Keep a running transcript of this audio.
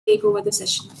take over the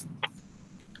session.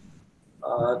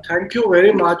 Thank you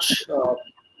very much.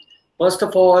 First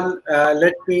of all,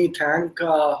 let me thank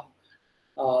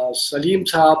Salim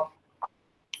Saab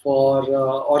for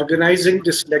organizing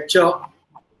this lecture.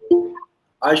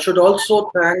 I should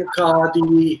also thank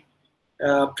the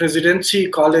Presidency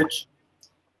College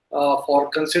for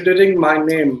considering my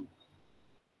name.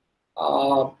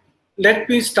 Let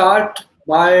me start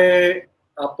by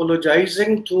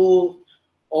apologizing to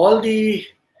all the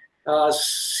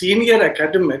senior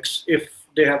academics, if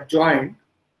they have joined,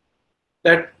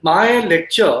 that my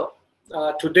lecture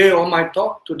today, or my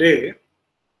talk today,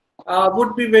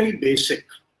 would be very basic.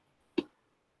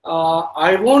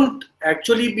 I won't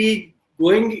actually be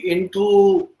going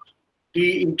into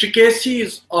the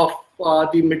intricacies of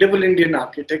the medieval Indian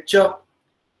architecture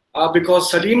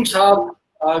because Salim Saab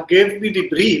gave me the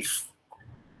brief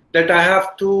that I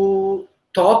have to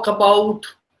talk about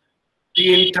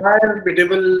the entire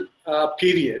medieval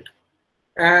period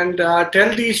and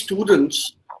tell the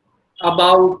students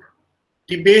about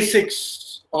the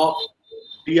basics of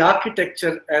the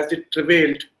architecture as it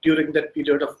prevailed during that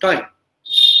period of time.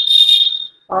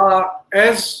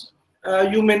 As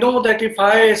you may know that if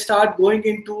I start going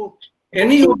into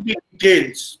any of the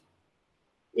details,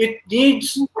 it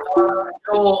needs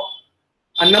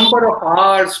a number of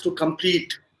hours to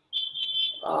complete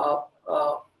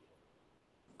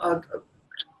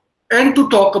and to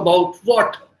talk about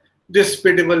what this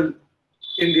medieval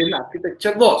Indian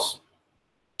architecture was.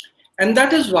 And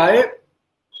that is why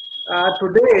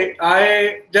today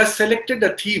I just selected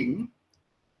a theme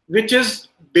which is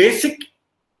basic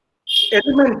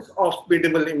elements of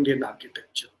medieval Indian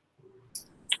architecture.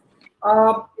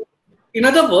 In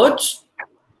other words,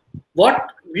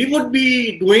 what we would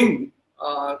be doing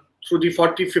through the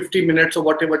 40-50 minutes or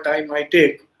whatever time I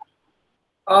take,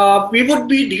 we would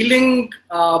be dealing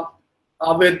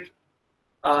with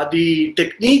the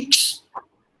techniques,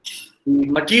 the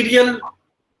material,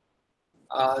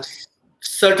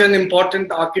 certain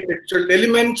important architectural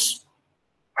elements,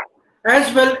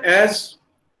 as well as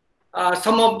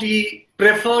some of the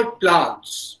preferred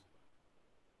plans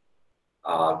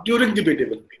during the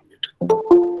medieval period.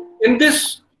 In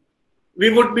this,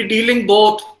 we would be dealing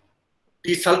both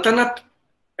the Sultanate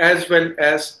as well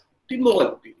as the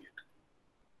Mughal period.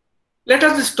 Let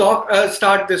us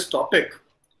start this topic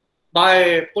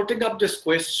by putting up this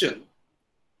question: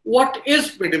 what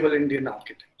is medieval Indian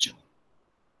architecture?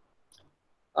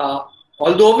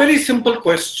 Although a very simple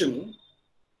question,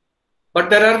 but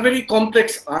there are very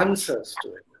complex answers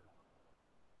to it.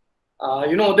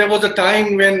 There was a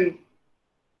time when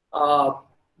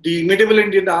the medieval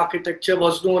Indian architecture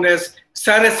was known as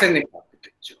Saracenic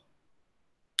architecture.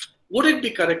 Would it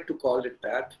be correct to call it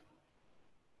that?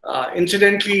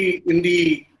 Incidentally, in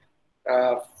the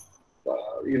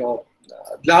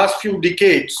last few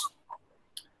decades,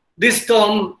 this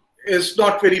term is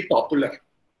not very popular.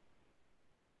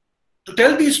 To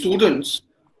tell these students,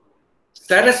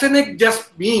 Saracenic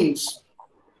just means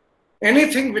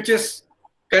anything which is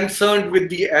concerned with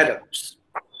the Arabs.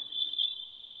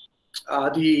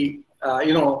 You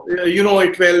know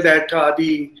it well that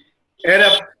the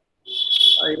Arab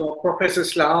profess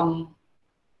Islam,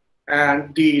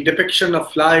 and the depiction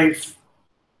of life,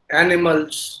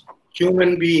 animals,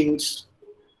 human beings,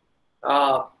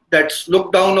 that's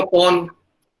looked down upon.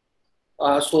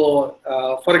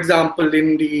 For example,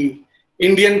 in the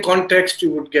Indian context,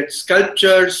 you would get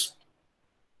sculptures,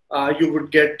 you would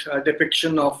get a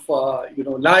depiction of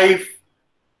life.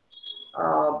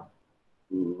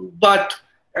 But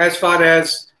as far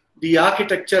as the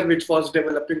architecture which was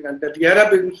developing under the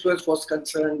Arab influence was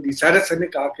concerned, the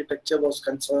Saracenic architecture was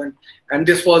concerned, and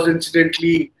this was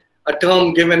incidentally a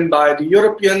term given by the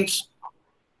Europeans,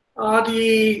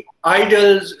 the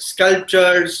idols,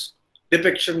 sculptures,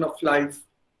 depiction of life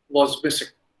was missing.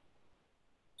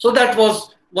 So that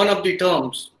was one of the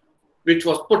terms which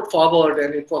was put forward,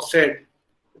 and it was said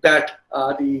that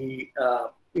the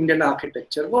Indian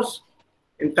architecture was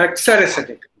in fact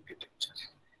Saracenic architecture.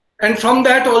 And from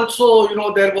that also,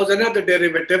 there was another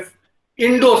derivative,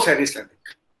 Indo-Saracenic.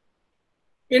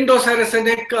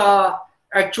 Indo-Saracenic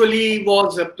actually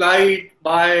was applied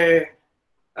by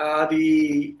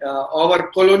our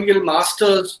colonial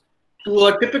masters to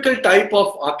a typical type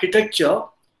of architecture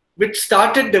which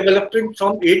started developing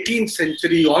from 18th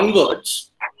century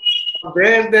onwards,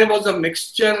 where there was a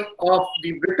mixture of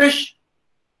the British,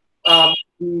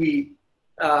 the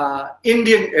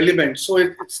Indian elements. So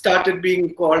it started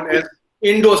being called as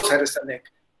Indo-Saracenic.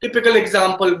 Typical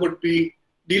example would be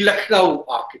the Lucknow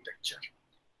architecture.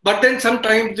 But then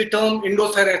sometimes the term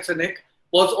Indo-Saracenic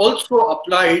was also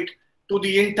applied to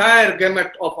the entire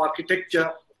gamut of architecture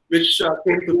which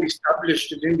came to be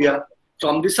established in India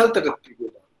from the Sultanate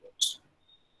period onwards.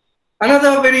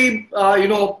 Another very,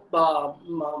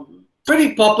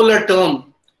 very popular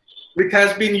term which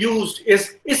has been used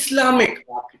is Islamic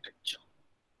architecture.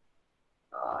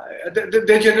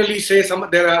 They generally say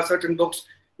there are certain books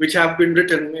which have been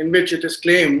written in which it is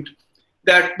claimed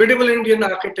that medieval Indian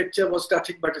architecture was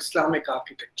nothing but Islamic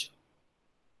architecture.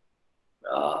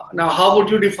 Now, how would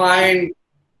you define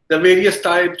the various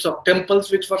types of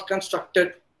temples which were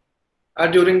constructed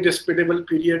during this medieval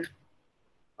period?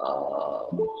 How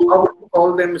would you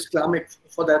call them Islamic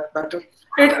for that matter?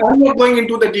 I'm not going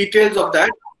into the details of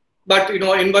that, but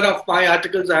in one of my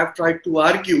articles, I have tried to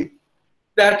argue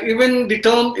that even the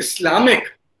term Islamic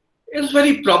is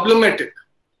very problematic.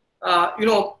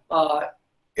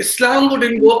 Islam would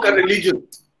invoke a religion,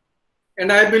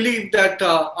 and I believe that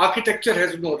architecture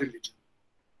has no religion.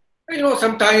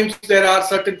 Sometimes there are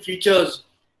certain features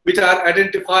which are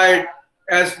identified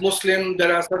as Muslim.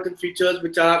 There are certain features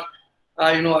which are,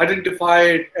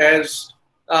 identified as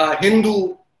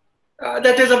Hindu.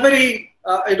 That is a very,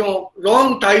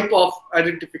 wrong type of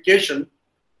identification.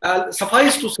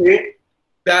 Suffice to say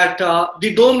that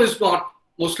the dome is not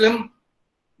Muslim,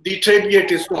 the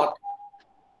trabeate is not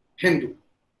Hindu.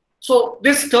 So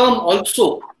this term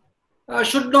also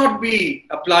should not be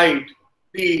applied,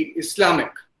 the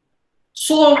Islamic.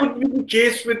 So would be the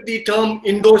case with the term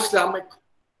Indo-Islamic.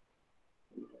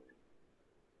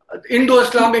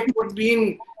 Indo-Islamic would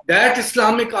mean that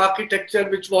Islamic architecture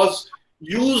which was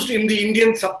used in the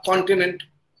Indian subcontinent.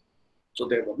 So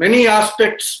there were many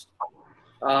aspects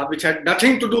which had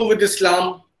nothing to do with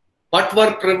Islam, but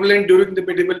were prevalent during the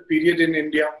medieval period in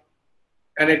India.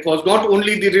 And it was not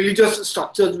only the religious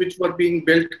structures which were being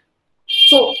built.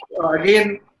 So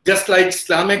again, just like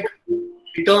Islamic,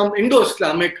 the term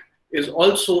Indo-Islamic is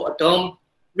also a term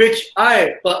which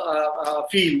I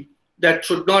feel that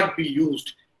should not be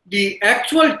used. The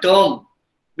actual term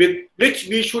with which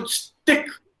we should stick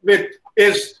with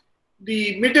is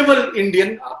the medieval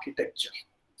Indian architecture.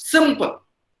 Simple.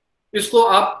 इसको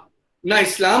आप ना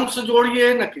इस्लाम से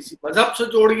जोड़िए ना किसी मजहब से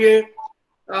जोड़िए.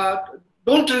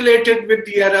 Don't relate it with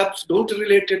the Arabs. Don't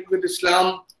relate it with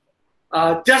Islam.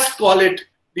 Just call it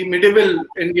the medieval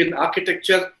Indian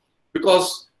architecture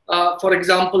because, for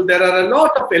example, there are a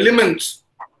lot of elements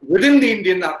within the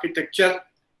Indian architecture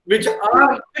which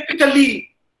are typically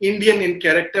Indian in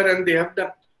character and they have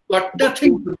got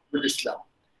nothing to do with Islam.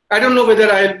 I don't know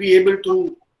whether I'll be able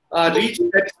to reach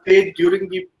that stage during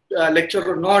the lecture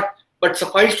or not, but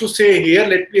suffice to say here,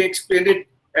 let me explain it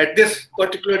at this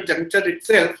particular juncture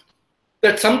itself,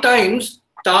 that sometimes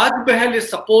Taj Mahal is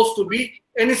supposed to be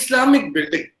an Islamic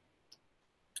building.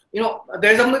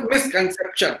 There's a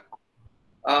misconception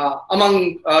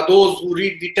among those who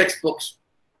read the textbooks.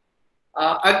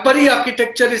 Akbari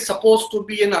architecture is supposed to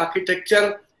be an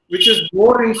architecture which is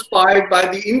more inspired by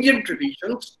the Indian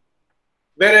traditions,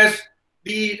 whereas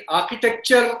the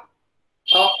architecture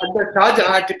under Shah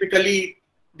Jahan, typically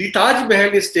the Taj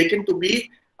Mahal is taken to be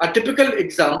a typical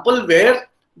example where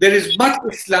there is much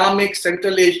Islamic,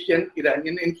 Central Asian,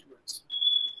 Iranian influence.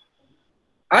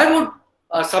 I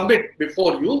would submit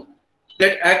before you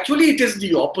that actually it is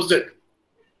the opposite.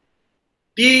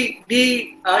 The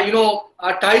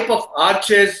type of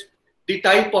arches, the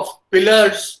type of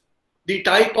pillars, the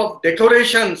type of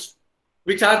decorations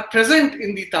which are present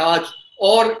in the Taj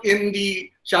or in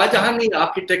the Shah Jahani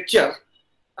architecture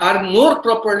are more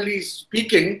properly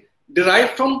speaking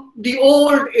derived from the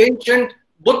old ancient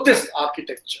Buddhist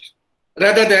architecture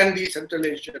rather than the Central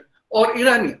Asian or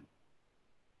Iranian.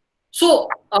 So,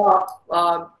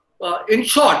 in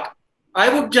short, I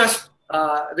would just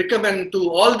recommend to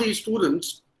all the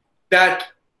students that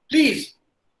please,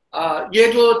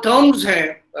 ये जो terms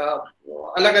हैं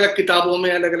अलग-अलग किताबों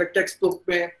में, अलग-अलग textbook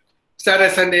में,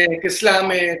 Saracenic,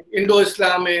 Islamic,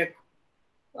 Indo-Islamic,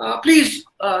 please,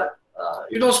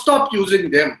 stop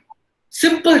using them.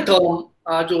 Simple term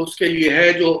जो उसके लिए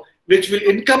है जो which will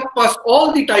encompass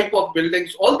all the type of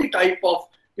buildings, all the type of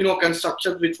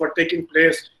constructions which were taking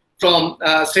place from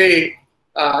say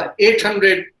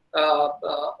 800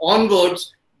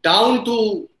 onwards down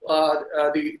to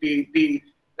the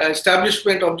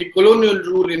establishment of the colonial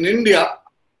rule in India.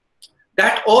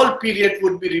 That all period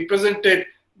would be represented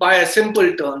by a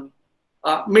simple term,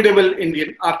 medieval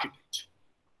Indian architecture.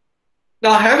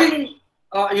 Now, having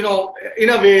in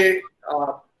a way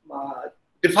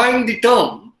defined the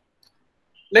term,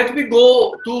 let me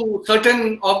go to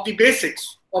certain of the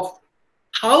basics of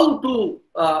how to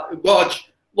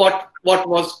gauge what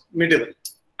was medieval.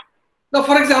 Now,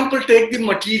 for example, take the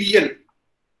material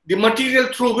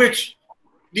through which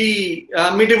the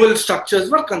medieval structures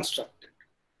were constructed.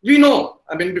 We know,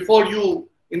 I mean, before you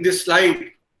in this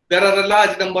slide, there are a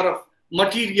large number of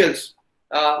materials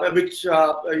which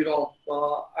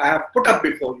I have put up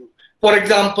before you. For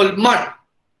example, mud,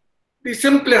 the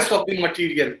simplest of the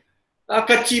material,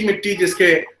 kachi mitti,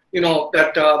 jiske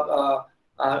that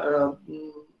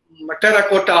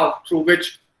terracotta through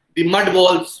which the mud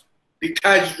walls, the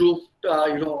thatched roof,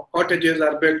 cottages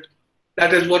are built.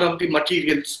 That is one of the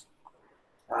materials.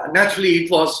 Naturally,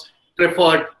 it was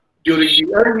preferred during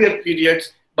the earlier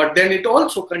periods, but then it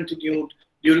also continued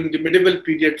during the medieval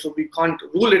period, so we can't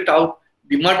rule it out.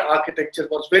 The mud architecture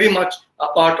was very much a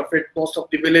part of it. Most of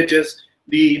the villages,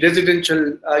 the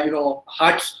residential,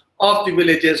 huts of the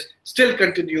villages still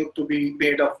continued to be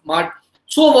made of mud.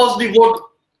 So was the wood.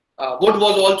 Wood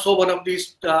was also one of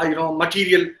these,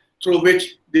 material through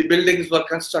which the buildings were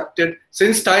constructed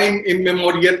since time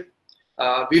immemorial.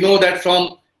 We know that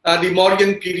from the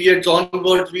Mauryan periods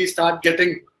onwards, we start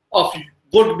getting of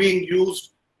wood being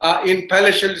used in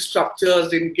palatial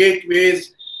structures, in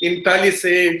gateways, in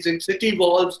palisades, in city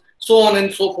walls, so on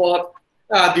and so forth.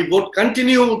 The wood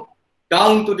continued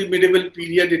down to the medieval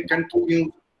period. It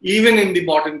continued even in the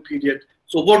modern period.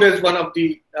 So wood is one of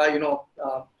the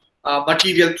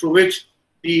material through which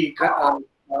the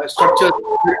structures.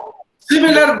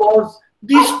 Similar was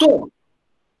the stone.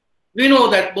 We know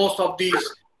that most of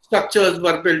these structures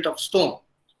were built of stone.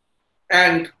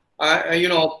 And,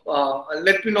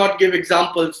 let me not give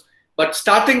examples, but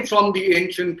starting from the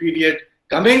ancient period,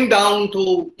 coming down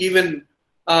to even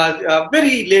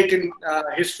very late in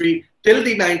history, till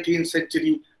the 19th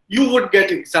century, you would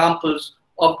get examples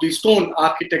of the stone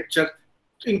architecture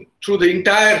through the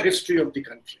entire history of the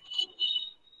country.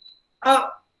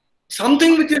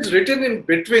 Something which is written in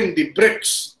between, the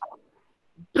bricks.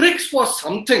 Bricks was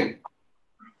something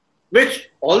which,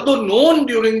 although known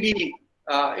during the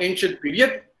ancient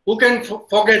period, who can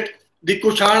forget the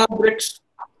Kushana bricks?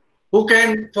 Who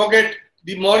can forget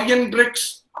the Mauryan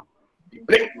bricks? The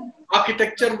brick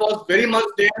architecture was very much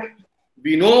there.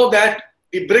 We know that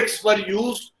the bricks were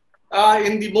used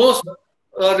in the most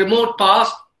remote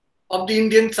past of the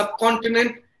Indian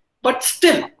subcontinent, but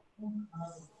still,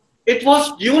 it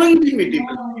was during the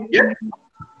medieval period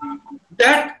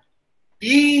that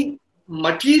the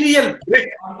material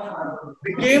brick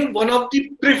became one of the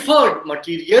preferred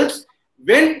materials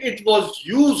when it was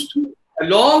used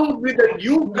along with a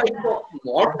new type of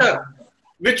mortar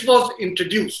which was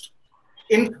introduced.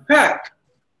 In fact,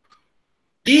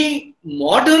 the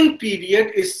modern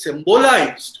period is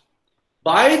symbolized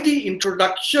by the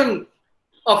introduction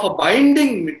of a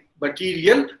binding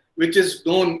material which is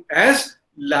known as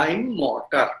lime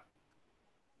mortar.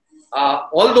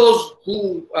 All those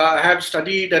who have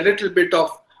studied a little bit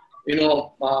of,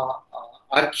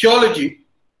 archaeology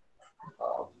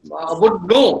would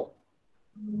know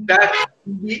that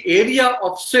the area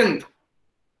of Sindh,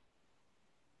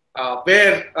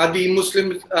 where the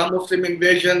Muslim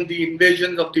invasion, the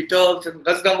invasions of the Turks and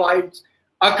Ghaznavides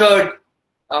occurred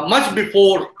much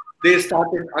before they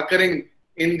started occurring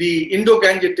in the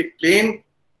Indo-Gangetic plain.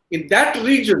 In that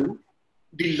region,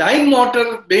 the lime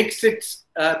mortar makes its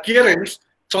appearance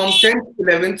from 10th,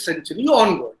 11th century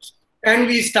onwards. And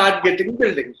we start getting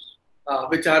buildings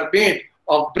which are made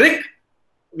of brick,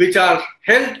 which are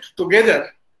held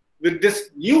together with this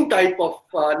new type of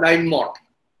lime mortar.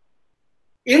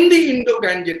 In the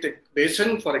Indo-Gangetic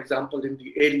basin, for example, in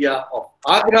the area of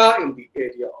Agra, in the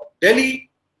area of Delhi,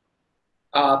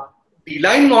 the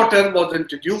lime mortar was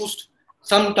introduced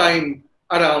sometime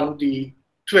around the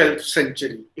 12th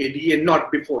century AD and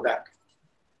not before that.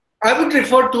 I would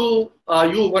refer to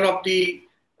you one of the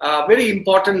very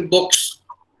important books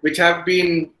which have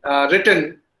been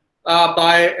written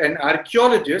by an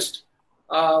archaeologist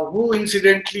who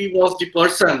incidentally was the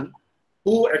person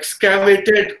who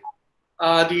excavated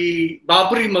the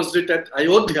Babri Masjid at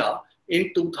Ayodhya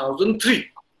in 2003.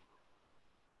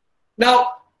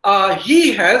 Now,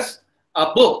 he has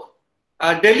a book,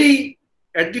 Delhi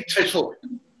at the Threshold.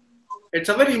 It's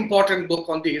a very important book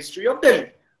on the history of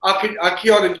Delhi,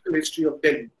 archaeological history of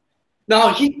Delhi.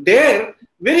 Now, there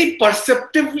very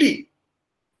perceptively,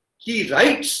 he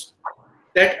writes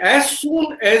that as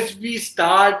soon as we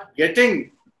start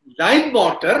getting lime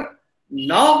mortar,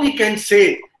 now we can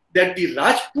say that the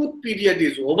Rajput period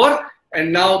is over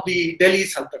and now the Delhi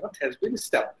Sultanate has been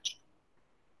established.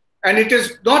 And it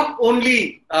is not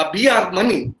only B.R.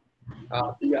 Mani,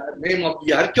 the name of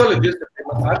the archaeologist,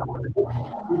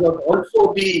 he was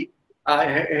also the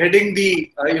heading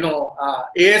the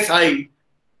ASI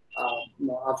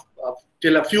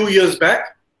till a few years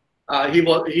back.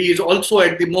 He is also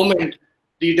at the moment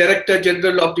the Director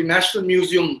General of the National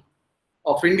Museum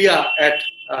of India at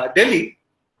Delhi,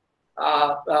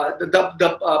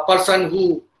 the person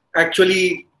who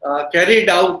actually carried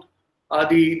out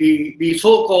the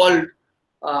so-called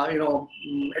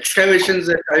excavations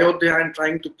at Ayodhya and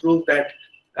trying to prove that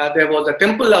there was a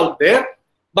temple out there.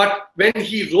 But when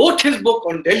he wrote his book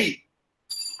on Delhi,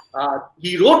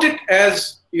 he wrote it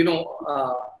as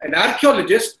an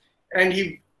archaeologist, and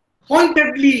he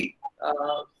pointedly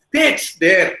states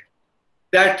there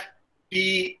that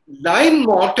the lime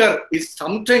mortar is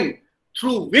something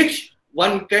through which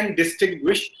one can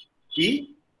distinguish the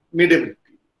medieval period.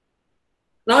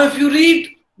 Now, if you read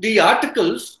the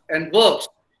articles and works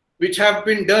which have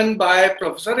been done by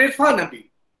Professor Irfan Habib,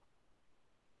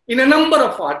 in a number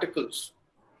of articles,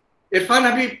 Irfan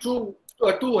Habib too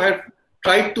have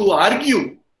tried to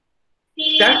argue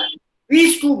that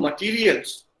these two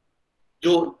materials,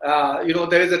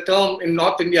 there is a term in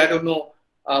North India, I don't know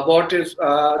what is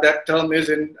that term is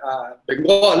in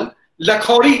Bengal,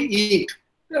 Lakhori int,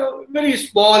 very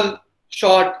small,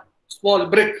 short, small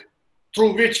brick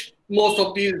through which most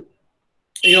of these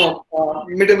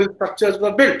medieval structures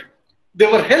were built. They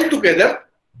were held together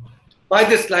by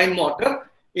this lime mortar,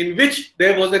 in which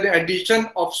there was an addition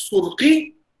of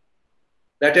surki,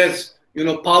 that is,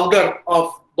 powder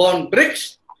of burnt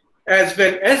bricks, as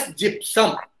well as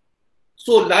gypsum.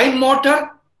 So lime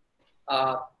mortar,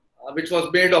 which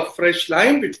was made of fresh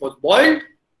lime, which was boiled,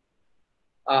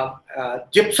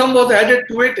 gypsum was added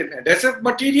to it, an adhesive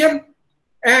material,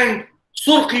 and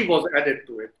surki was added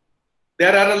to it.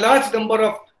 There are a large number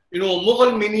of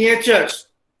Mughal miniatures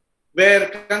where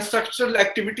constructional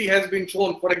activity has been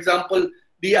shown. For example,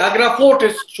 the Agra fort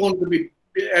is shown to be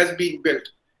as being built,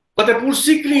 but the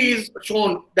Pursikri is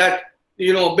shown that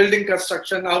building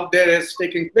construction out there is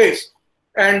taking place,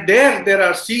 and there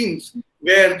are scenes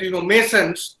where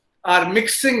masons are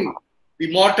mixing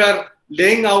the mortar,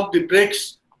 laying out the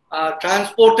bricks,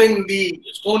 transporting the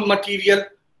stone material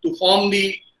to form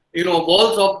the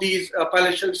walls of these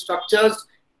palatial structures.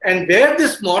 And where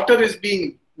this mortar is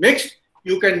being mixed,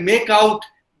 you can make out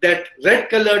that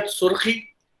red-colored surki,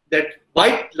 that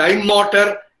white lime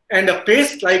mortar, and a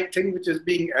paste-like thing which is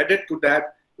being added to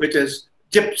that, which is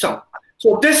gypsum.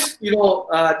 So this,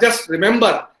 just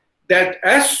remember that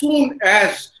as soon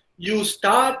as you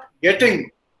start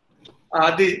getting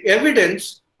the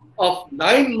evidence of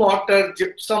lime mortar,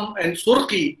 gypsum, and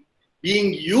surki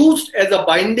being used as a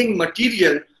binding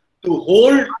material to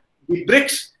hold the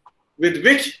bricks with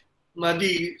which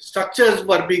the structures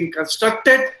were being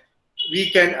constructed, we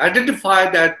can identify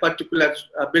that particular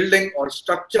building or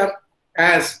structure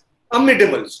as a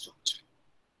medieval structure.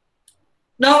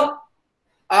 Now,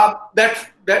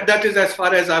 that is as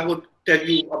far as I would tell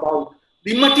you about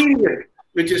the material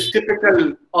which is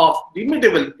typical of the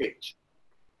medieval age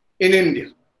in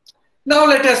India. Now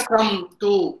let us come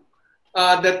to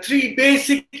the three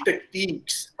basic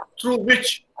techniques through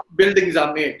which buildings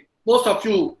are made. Most of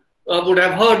you would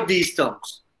have heard these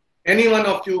terms. Any one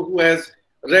of you who has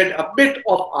read a bit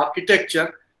of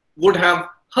architecture would have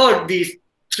heard these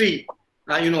three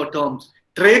terms.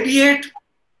 Trabeate,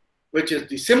 which is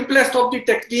the simplest of the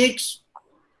techniques,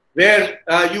 where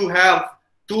you have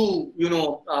two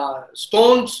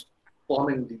stones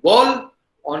forming the wall.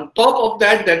 On top of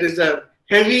that, there is a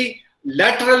heavy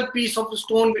lateral piece of the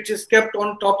stone which is kept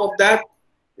on top of that.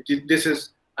 This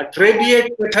is a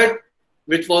trabeate method,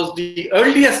 which was the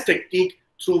earliest technique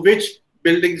through which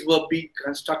buildings were being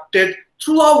constructed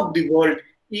throughout the world,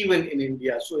 even in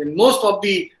India. So in most of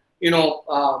the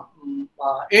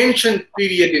ancient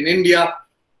period in India,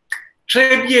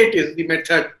 trabeate is the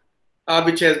method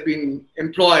which has been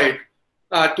employed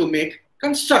to make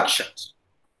constructions.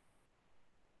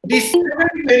 The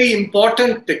second very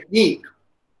important technique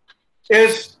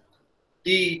is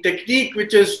the technique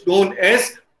which is known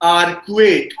as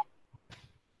arcuate.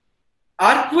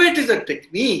 Arcuate is a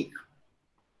technique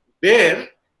where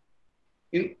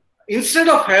instead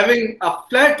of having a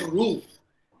flat roof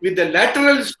with the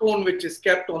lateral stone which is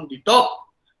kept on the top,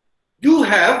 you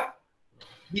have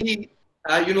the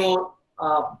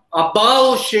a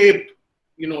bow-shaped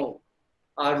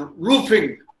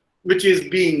roofing which is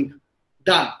being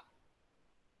done,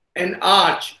 an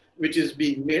arch which is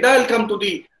being made. I'll come to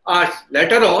the arch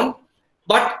later on,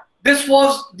 but this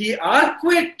was the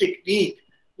arcuate technique,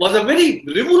 was a very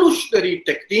revolutionary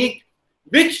technique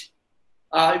which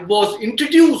was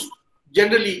introduced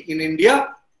generally in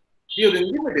India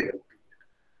during the medieval period.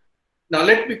 Now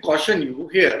let me caution you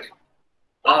here.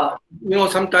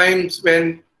 Sometimes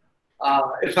when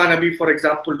Irfan Habib, for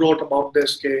example, wrote about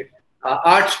this,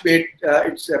 arch made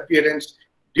its appearance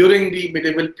during the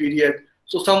medieval period.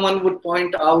 So someone would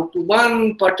point out to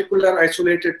one particular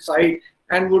isolated site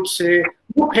and would say,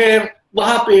 look here,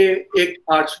 wahan pe ek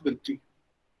arch milti.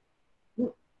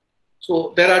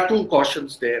 So there are two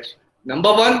cautions there.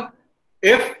 Number one,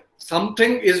 if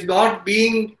something is not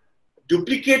being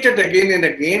duplicated again and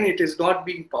again, it is not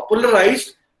being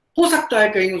popularized, हो सकता है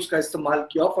कहीं उसका इस्तेमाल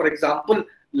किया. For example,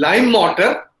 lime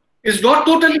mortar is not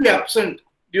totally absent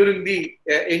during the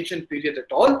ancient period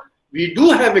at all. We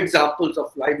do have examples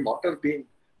of lime mortar being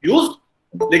used.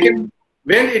 Lekin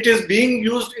when it is being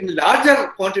used in larger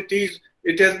quantities,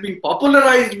 it has been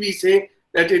popularized. We say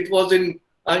that it was in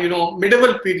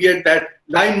medieval period that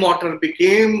lime mortar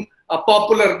became a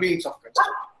popular means of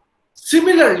construction.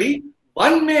 Similarly,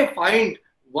 one may find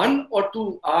one or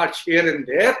two arch here and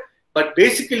there, but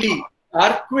basically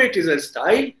arcuate is a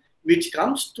style which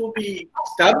comes to be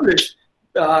established.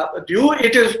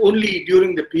 It is only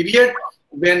during the period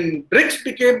when bricks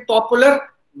became popular,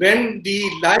 when the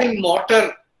lime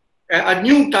mortar, a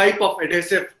new type of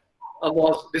adhesive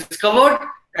was discovered,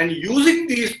 and using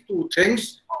these two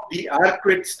things, the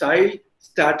arcuate style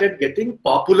started getting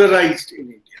popularized in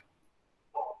India.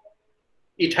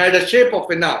 It had a shape of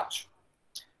an arch.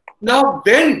 Now,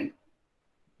 when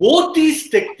both these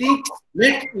techniques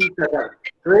met each other,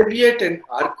 radiate and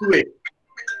arcuate,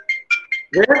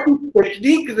 where the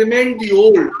technique remained the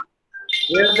old,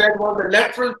 where there was a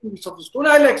lateral piece of stone,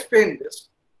 I'll explain this,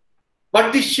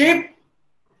 but the shape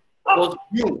was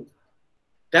new.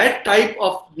 That type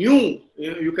of new,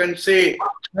 you can say,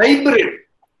 hybrid,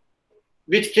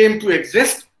 which came to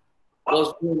exist,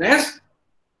 was known as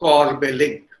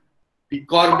corbelling. The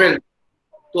corbel.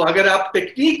 तो अगर आप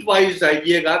technique wise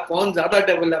जाइएगा कौन ज्यादा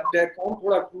developed है कौन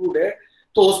थोड़ा crude है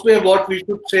तो उसमें what we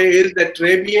should say is that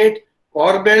ट्रेबिएट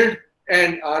corbelled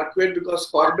and arcuate, because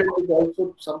corbelled is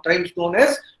also sometimes known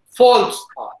as false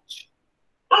arch.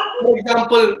 For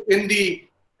example, in the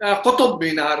Qutub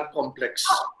Minar complex,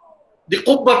 the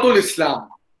Qubbatul Islam,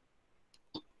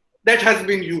 that has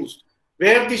been used,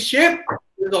 where the shape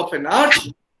is of an arch,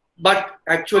 but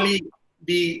actually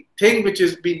the thing which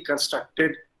is being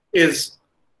constructed is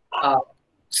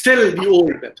still the old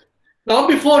method. Now,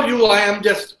 before you, I am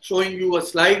just showing you a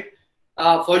slide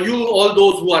for you, all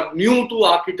those who are new to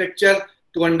architecture,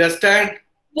 to understand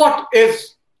what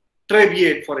is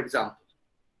Treviate, for example.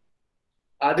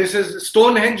 This is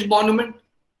Stonehenge monument.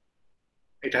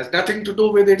 It has nothing to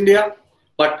do with India,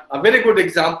 but a very good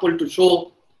example to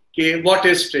show what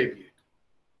is Treviate.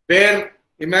 Where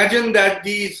imagine that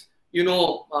these,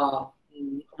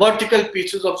 vertical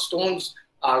pieces of stones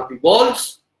are the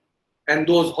walls, and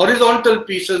those horizontal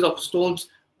pieces of stones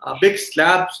are big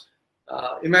slabs.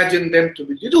 Imagine them to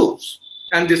be the roofs.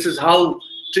 And this is how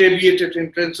trebiated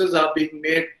entrances are being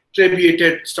made,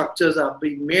 trebiated structures are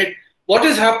being made. What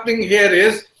is happening here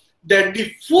is that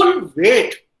the full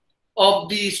weight of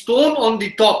the stone on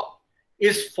the top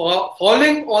is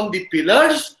falling on the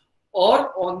pillars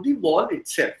or on the wall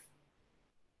itself.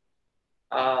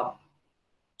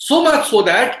 So much so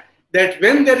that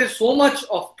when there is so much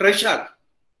of pressure,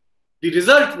 the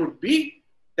result would be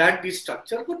that the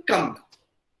structure would come down.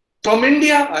 From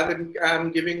India, I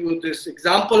am giving you this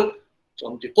example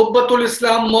from the Qubbatul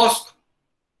Islam Mosque,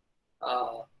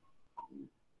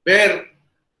 where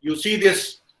you see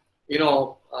this,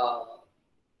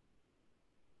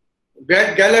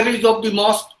 galleries of the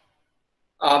mosque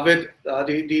with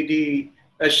the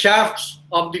shafts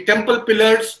of the temple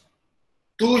pillars,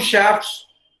 two shafts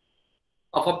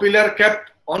of a pillar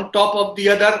kept on top of the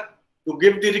other to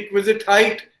give the requisite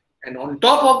height, and on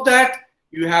top of that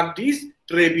you have these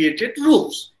trebiated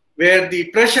roofs where the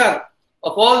pressure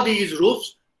of all these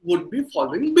roofs would be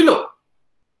falling below.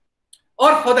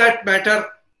 Or for that matter,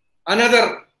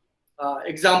 another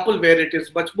example where it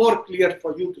is much more clear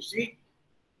for you to see.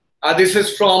 This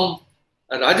is from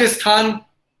Rajasthan.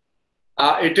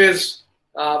 It is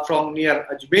from near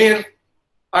Ajmer.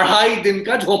 Arhai Din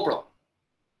Ka Jhopra.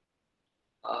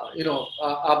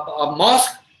 A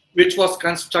mosque which was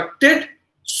constructed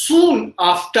soon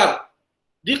after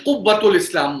the Qubbatul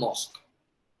Islam Mosque.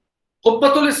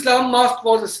 Qubbatul Islam Mosque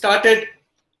was started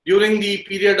during the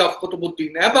period of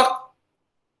Qutbuddin Aibak,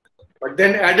 but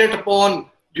then added upon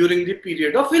during the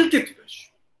period of Iltutmish.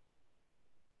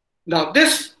 Now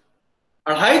this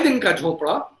Arhai Din Ka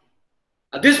Jhopra,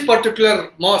 this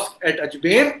particular mosque at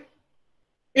Ajmer,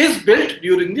 is built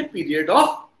during the period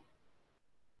of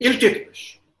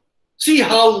Iltutmish. See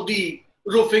how the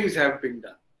roofings have been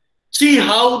done. See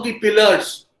how the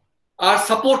pillars are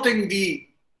supporting the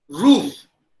roof,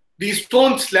 these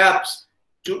stone slabs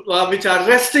which are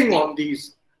resting on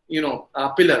these,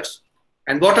 pillars.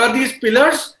 And what are these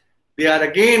pillars? They are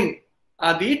again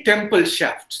the temple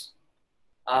shafts.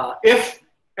 If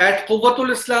at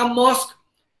Quwwatul Islam Mosque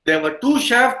there were two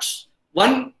shafts,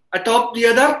 one atop the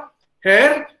other,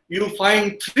 here you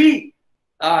find three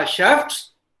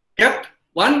shafts kept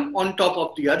one on top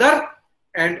of the other,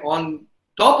 and on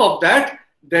top of that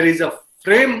there is a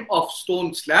frame of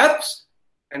stone slabs,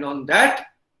 and on that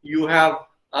you have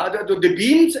the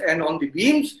beams, and on the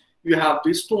beams you have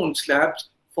the stone slabs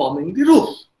forming the roof.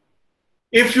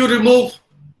 If you remove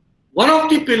one of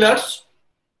the pillars,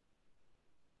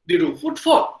 the roof would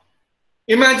fall.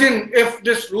 Imagine if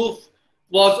this roof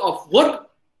was of wood,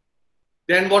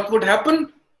 then what would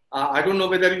happen? I don't know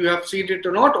whether you have seen it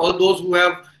or not. All those who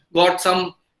have got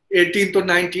some 18th or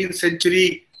 19th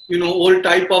century, old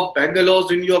type of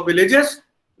bungalows in your villages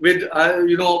with,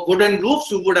 wooden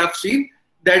roofs, you would have seen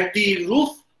that the roof,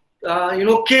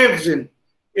 caves in.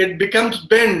 It becomes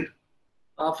bent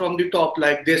from the top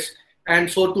like this. And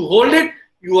so to hold it,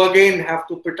 you again have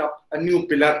to put up a new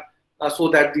pillar so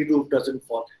that the roof doesn't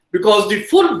fall. Because the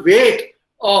full weight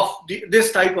of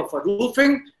this type of a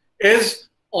roofing is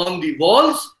on the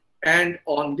walls and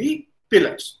on the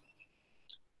pillars.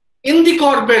 In the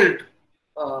corbelled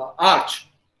arch,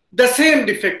 the same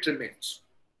defect remains.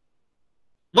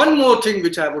 One more thing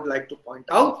which I would like to point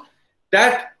out,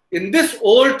 that in this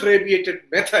old trabeated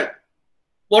method,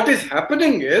 what is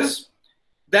happening is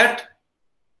that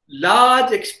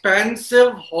large,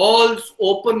 expansive halls,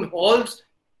 open halls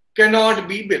cannot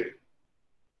be built.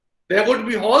 There would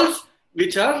be halls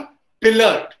which are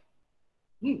pillared.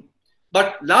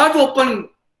 But large open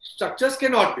structures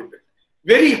cannot be built.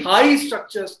 Very high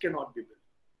structures cannot be built.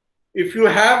 If you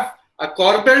have a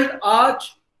corbelled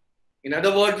arch, in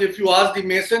other words, if you ask the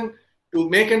mason to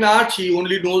make an arch, he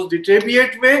only knows the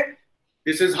trabeate way.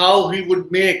 This is how he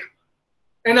would make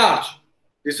an arch.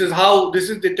 This is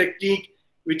the technique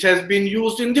which has been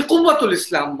used in the Quwwatul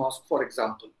Islam Mosque, for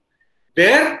example,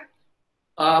 where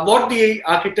what the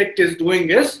architect is doing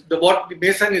is, what the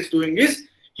mason is doing is,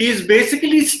 he is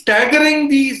basically staggering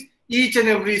these each and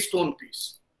every stone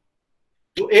piece.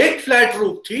 जो एक flat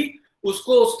roof थी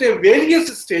उसको उसने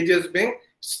various stages में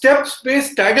steps में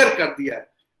stagger कर दिया है,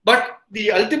 but the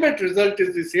ultimate result is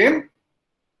the same.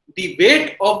 The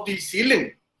weight of the ceiling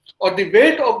और the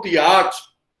weight of the arch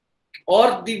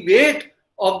और the weight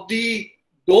of the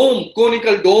dome,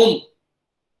 conical dome,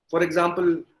 for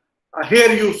example,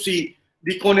 here you see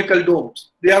the conical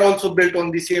domes. They are also built on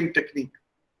the same technique.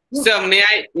 Sir, may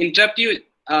I interrupt you?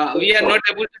 We are not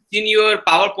able to see your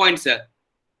PowerPoint, sir.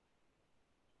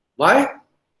 Why?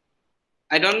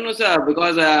 I don't know, sir,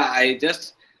 because I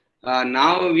just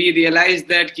now we realize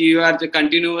that you are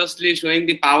continuously showing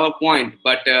the PowerPoint,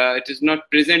 but it is not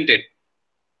presented.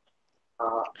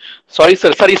 Sorry,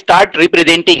 sir. Sorry, start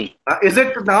representing. Is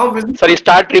it now visible? Sorry,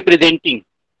 start representing.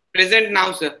 Present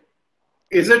now, sir.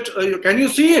 Is it? Can you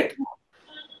see it?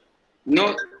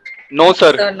 No. No,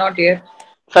 sir. Sir, not yet.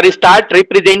 Sorry, start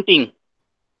representing.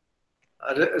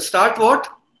 Start what?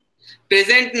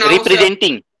 Present now,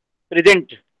 representing.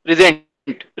 Sir.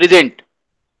 Present.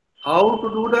 How to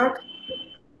do that?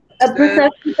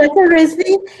 Professor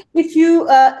Rezavi, if you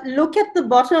look at the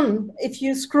bottom, if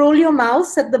you scroll your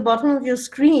mouse at the bottom of your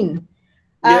screen,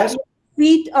 yes. your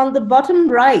feet on the bottom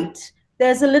right,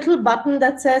 there's a little button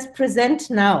that says present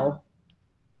now.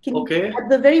 Okay. At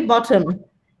the very bottom, do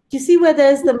you see where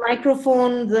there's the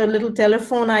microphone, the little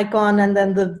telephone icon, and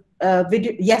then the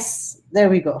video? Yes, there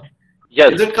we go.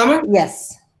 Yes. Is it coming?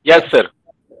 Yes. Yes, sir.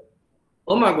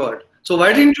 Oh my God. So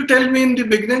why didn't you tell me in the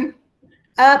beginning?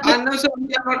 no, sir,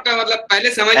 मतलब पहले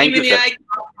समझ में नहीं आया कि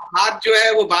हाथ जो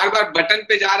है वो बार-बार बटन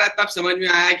पे जा रहा है, तब समझ में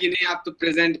आया कि नहीं आप तो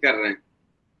प्रेजेंट कर रहे हैं.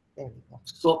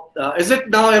 So is it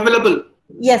now available?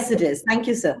 Yes, it is. Thank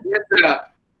you, sir. Yes, sir.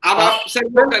 अब आप सर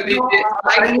कर दीजिए.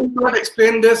 I need not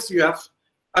explain this. You have.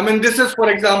 I mean, this is, for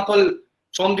example,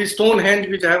 from the Stonehenge,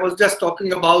 which I was just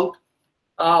talking about,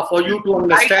 for you to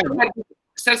understand.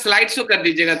 Sir slide show कर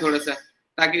दीजिएगा थोड़ा सा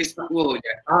ताकि वो हो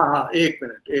जाए. हाँ, एक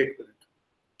minute.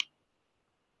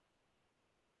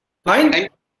 Fine?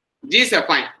 Ji sir,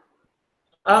 fine.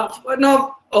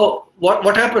 Now,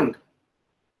 what happened?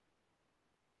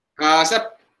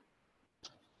 Sir,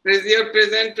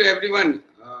 present to everyone.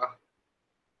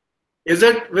 Is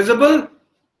it visible?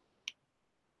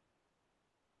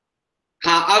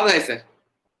 हाँ, अब है sir.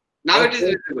 Now it is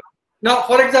visible. Now,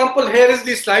 for example, here is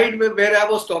the slide where I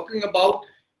was talking about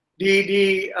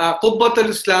the Qubbat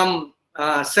al-Islam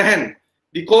Sahan,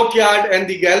 the courtyard and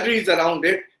the galleries around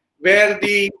it, where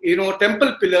the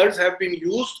temple pillars have been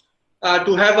used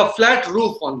to have a flat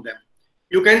roof on them.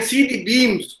 You can see the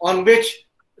beams on which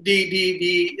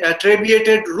the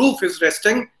trabeated roof is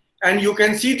resting, and you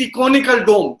can see the conical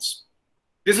domes.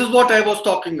 This is what I was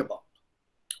talking about.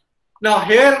 Now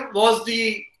here was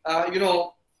the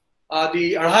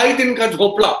the Adhai Din Ka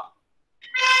Jhopla,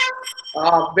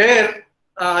 where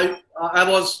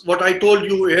what I told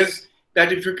you is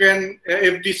that if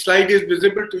the slide is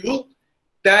visible to you,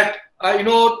 that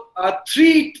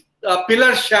three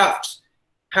pillar shafts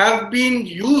have been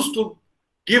used to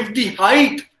give the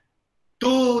height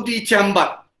to the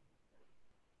chamber.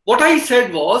 What I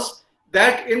said was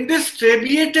that in this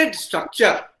trabeated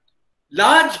structure,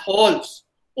 large halls,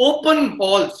 open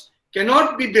halls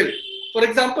cannot be built. For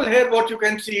example, here what you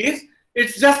can see is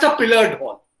it's just a pillared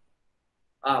hall.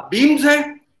 Beams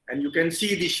hai, and you can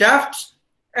see the shafts,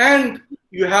 and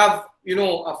you have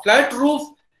a flat roof.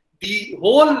 The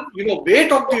whole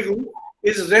weight of the roof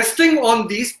is resting on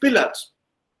these pillars.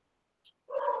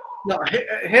 Now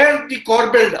here the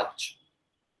corbelled arch,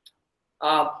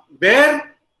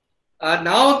 where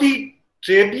now the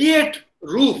trabeate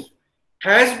roof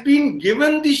has been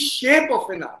given the shape of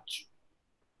an arch.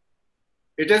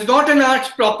 It is not an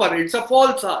arch proper, it's a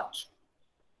false arch,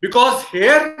 because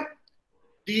here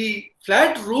the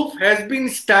flat roof has been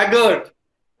staggered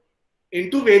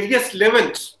into various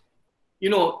levels.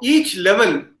 Each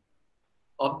level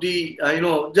of the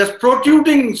just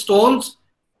protruding stones,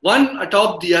 one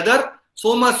atop the other,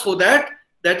 so much so that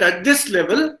at this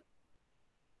level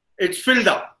it's filled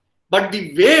up, but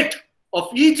the weight of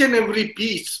each and every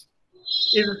piece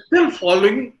is still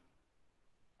falling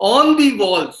on the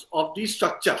walls of the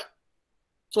structure.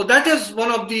 So that is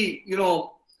one of the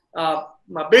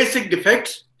basic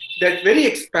defects, that very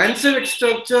expansive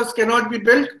structures cannot be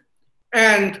built,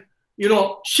 and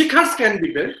shikhars can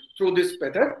be built through this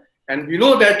method. And we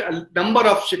know that a number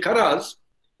of shikharas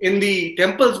in the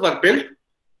temples were built.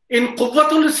 In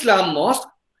Quwwatul Islam Mosque,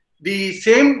 the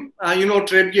same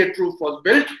trabeate roof was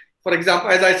built. For example,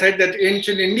 as I said, that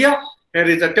ancient India, here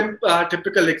is a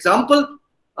typical example.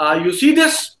 You see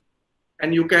this,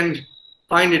 and you can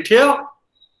find it here.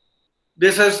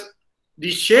 This is the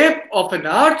shape of an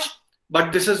arch,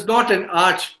 but this is not an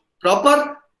arch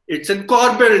proper. It's a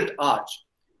corbelled arch,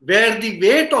 where the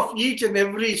weight of each and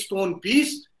every stone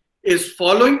piece is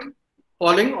falling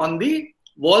on the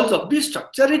walls of the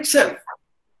structure itself.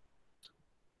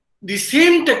 The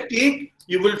same technique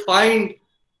you will find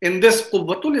in this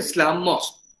Quwwatul Islam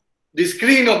Mosque, the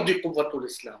screen of the Quwwatul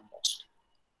Islam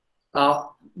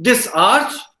Mosque. This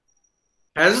arch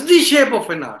has the shape of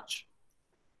an arch,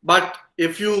 but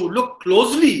if you look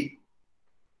closely,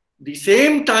 the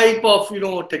same type of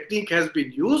technique has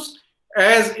been used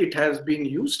as it has been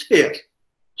used here.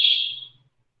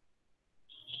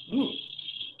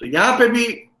 तो यहाँ पे भी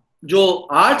जो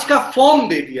arch का form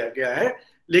दे दिया गया है,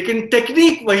 लेकिन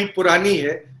टेक्निक वही पुरानी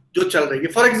है जो चल रही है.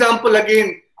 फॉर एग्जाम्पल,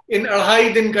 अगेन इन अढ़ाई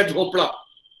दिन का झोपड़ा,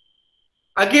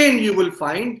 again you will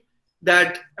find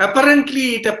that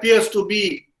apparently it appears to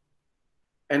be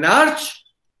an arch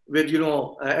with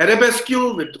arabesque,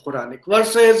 with Quranic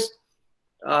verses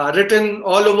written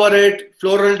all over it,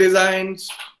 floral designs,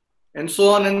 and so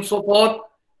on and so forth.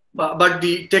 But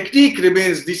the technique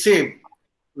remains the same,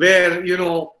 where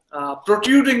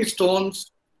protruding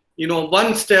stones,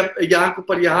 one step यहाँ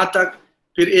ऊपर यहाँ तक,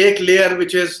 फिर एक layer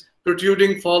which is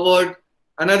protruding forward,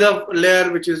 another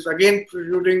layer which is again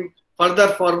protruding further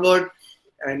forward,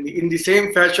 and in the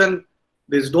same fashion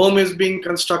this dome is being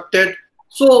constructed.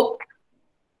 So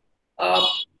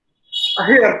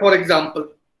here, for example,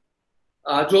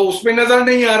 जो उसमें नजर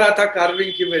नहीं आ रहा था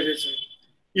carving की वजह से,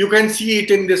 you can see it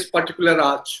in this particular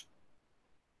arch,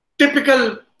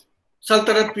 typical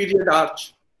Sultanate period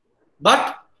arch,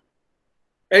 but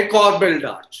a corbelled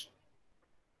arch.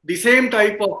 The same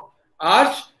type of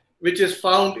arch which is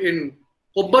found in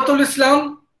Qubbatul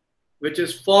Islam, which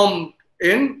is formed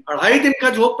in Adhai Din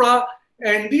Ka Jhopla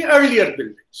and the earlier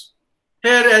buildings.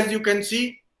 Here, as you can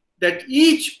see, that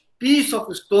each piece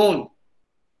of stone,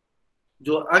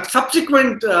 जो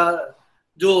subsequent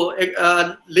जो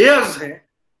layers हैं,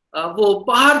 वो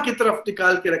बाहर की तरफ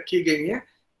निकाल के रखी गई हैं,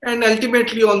 and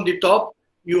ultimately on the top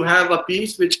you have a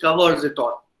piece which covers it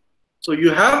all. So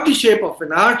you have the shape of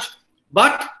an arch,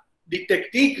 but the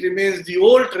technique remains the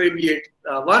old trabeate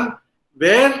one,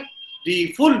 where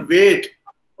the full weight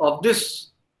of this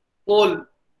whole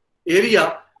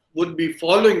area would be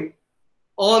falling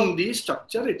on the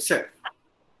structure itself.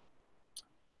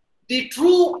 The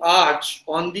true arch,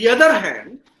 on the other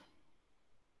hand,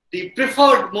 the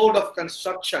preferred mode of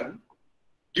construction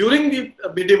during the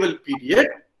medieval period,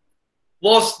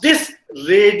 was this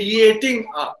radiating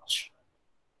arch.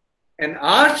 An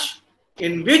arch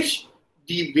in which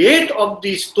the weight of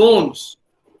the stones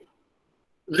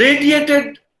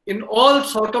radiated in all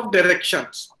sort of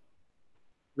directions,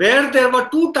 where there were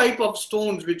two types of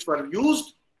stones which were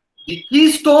used, the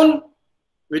keystone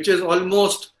which is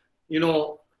almost,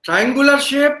 triangular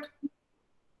shaped,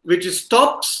 which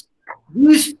stops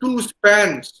these two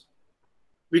spans,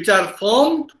 which are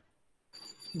formed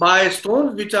by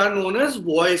stones which are known as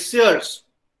voisers.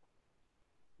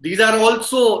 These are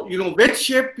also,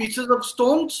 wedge-shaped pieces of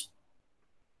stones.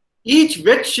 Each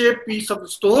wedge-shaped piece of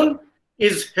stone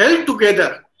is held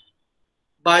together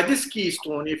by this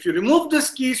keystone. If you remove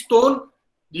this keystone,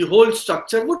 the whole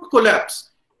structure would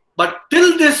collapse. But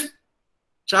till this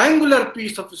triangular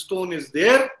piece of stone is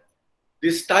there,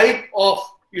 this type of,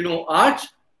 arch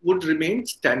would remain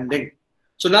standing.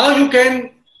 So now you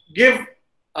can give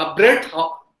a breadth,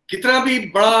 kitna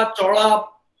bhi bada, chauda,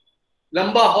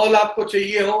 lamba hall aapko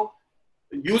chahiye ho,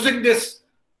 using this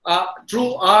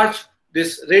true arch,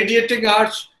 this radiating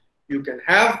arch, you can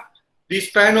have the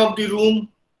span of the room,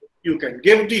 you can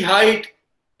give the height,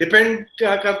 depend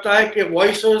करता है कि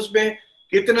voicers में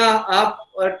कितना आप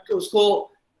उसको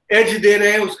edge दे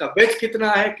रहे हैं, उसका wedge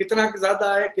कितना है, कितना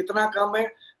ज़्यादा है, कितना कम है.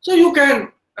 So you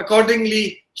can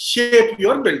accordingly shape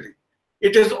your building.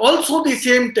 It is also the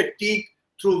same technique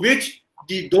through which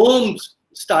the domes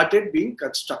started being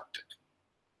constructed.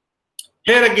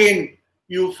 Here again,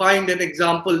 you find an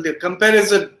example, the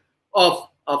comparison of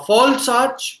a false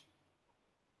arch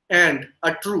and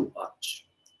a true arch.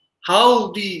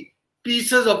 How the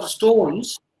pieces of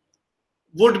stones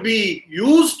would be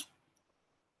used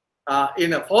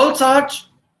in a false arch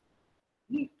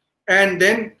and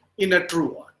then in a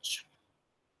true arch.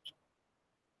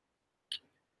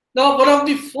 Now, one of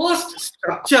the first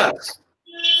structures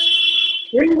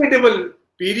in medieval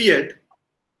period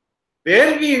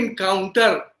where we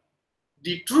encounter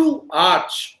the true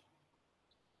arch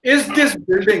is this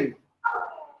building,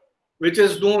 which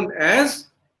is known as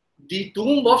the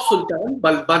tomb of Sultan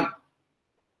Balban.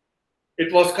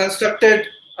 It was constructed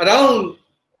around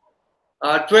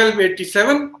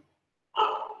 1287.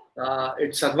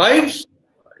 It survives.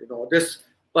 This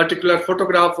particular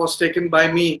photograph was taken by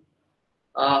me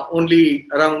only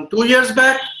around 2 years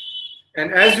back.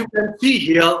 And as you can see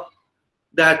here,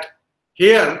 that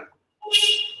here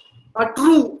a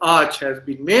true arch has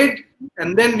been made.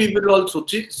 And then we will also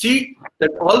see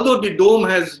that although the dome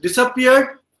has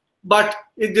disappeared, but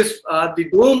the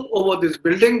dome over this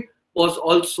building was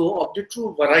also of the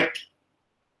true variety.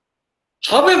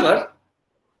 However,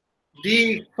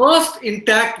 the first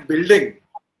intact building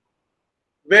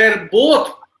where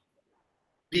both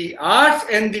the arch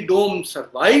and the dome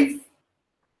survive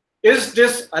is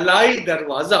this Alai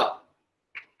Darwaza,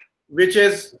 which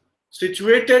is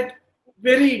situated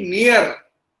very near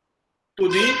to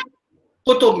the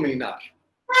Qutub Minar.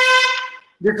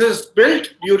 This is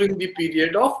built during the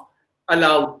period of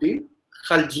Alauddin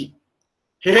Khalji.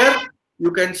 Here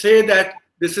you can say that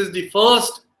this is the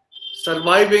first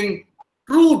surviving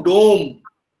true dome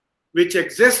which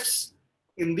exists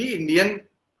in the Indian,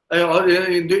 or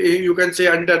you can say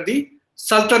under the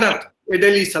Sultanate,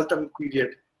 Delhi Sultanate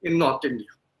period in North India.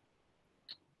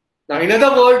 Now, in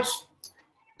other words,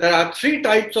 there are three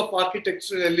types of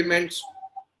architectural elements: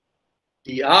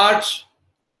 the arch,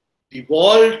 the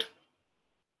vault,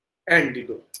 and the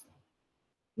dome.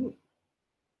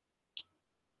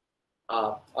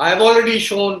 I have already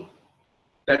shown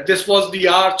that this was the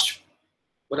arch,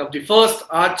 one of the first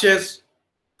arches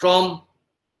from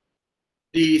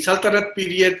the Sultanate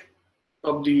period,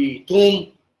 from the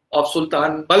tomb of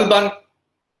Sultan Balban,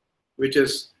 which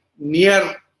is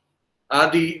near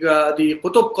the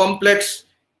Qutub complex.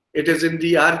 It is in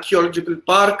the archaeological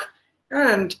park,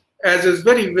 and as is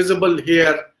very visible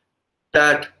here,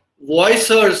 that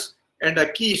voisers and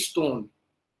a keystone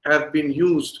have been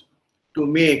used to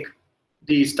make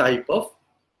these type of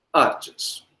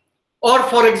arches. Or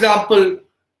for example,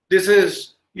 this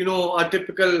is a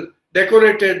typical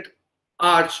decorated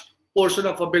arch portion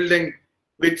of a building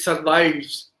which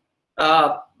survives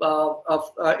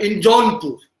in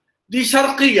Jaunpur, the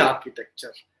Sharqi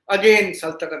architecture, again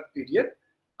Sultanate period,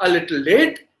 a little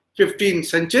late, 15th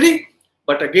century,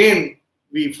 but again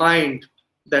we find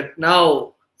that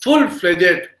now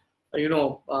full-fledged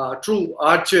true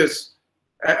arches,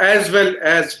 as well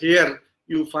as here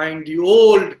you find the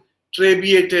old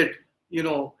trabeated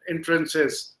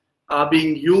entrances are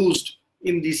being used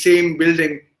in the same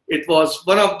building. It was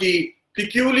one of the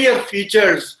peculiar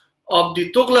features of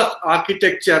the Tughlaq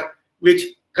architecture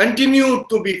which continued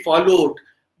to be followed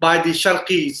by the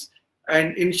Sharqis.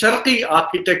 And in Sharqi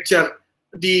architecture,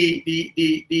 the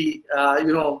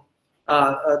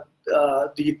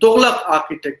Tughlaq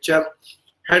architecture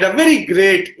had a very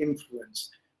great influence.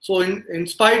 So in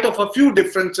spite of a few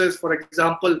differences, for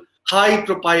example, high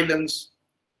propylons,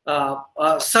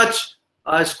 such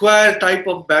square type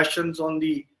of bastions on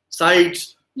the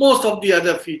sides Most of the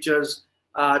other features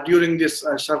during this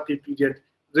Sharqi period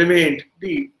remained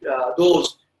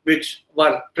those which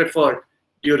were preferred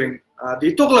during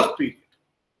the Tughlaq period.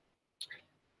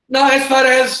 Now, as far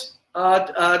as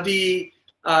the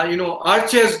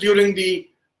arches during the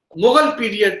Mughal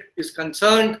period is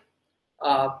concerned,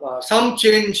 some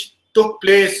change took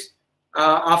place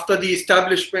after the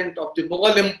establishment of the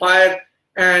Mughal Empire,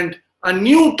 and a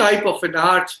new type of an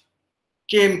arch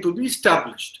came to be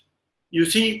established. You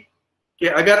see,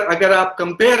 agar aap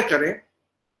compare kare,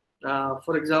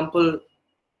 for example,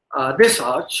 this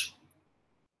arch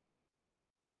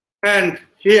and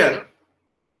here,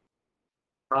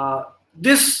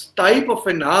 this type of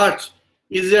an arch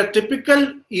is a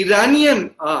typical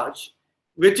Iranian arch,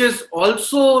 which is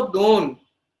also known,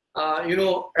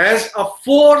 as a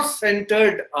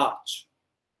four-centered arch.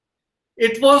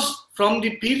 It was from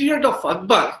the period of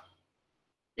Akbar.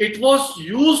 It was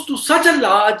used to such a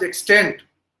large extent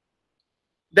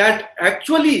that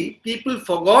actually people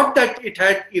forgot that it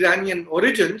had Iranian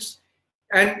origins,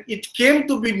 and it came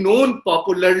to be known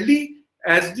popularly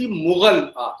as the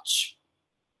Mughal arch.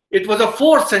 It was a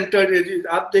four-centered.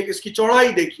 आप देख इसकी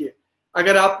चौड़ाई देखिए.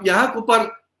 अगर आप यहाँ के ऊपर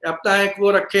अपना एक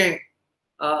वो रखें,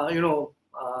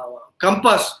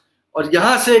 कंपास, और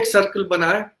यहाँ से एक सर्कल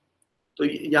बनाएं, तो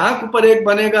यहाँ के ऊपर एक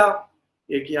बनेगा,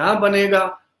 एक यहाँ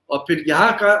बनेगा, और फिर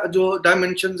यहाँ का जो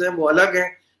डायमेंशंस हैं वो अलग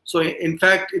हैं. So in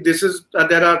fact,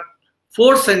 there are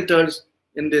four centers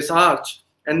in this arch,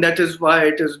 and that is why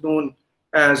it is known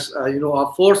as a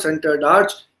four-centered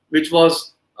arch, which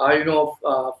was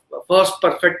first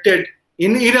perfected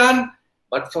in Iran,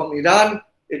 but from Iran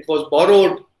it was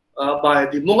borrowed by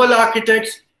the Mughal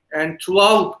architects, and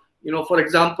throughout, for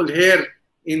example, here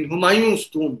in Humayun's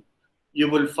tomb, you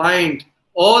will find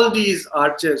all these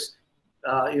arches,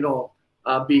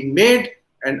 being made,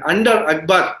 and under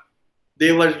Akbar,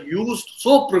 they were used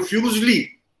so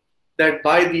profusely that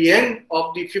by the end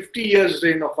of the 50 years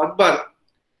reign of Akbar,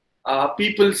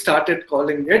 people started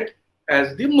calling it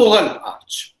as the Mughal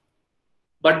arch.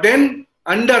 But then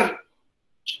under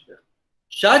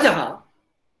Shah Jahan,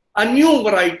 a new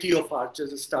variety of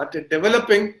arches started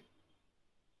developing,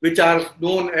 which are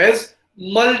known as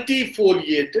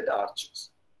multifoliated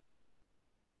arches,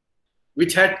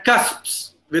 which had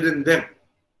cusps within them.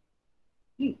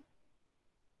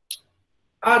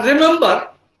 Remember,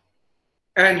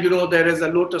 and there is a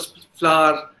lotus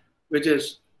flower which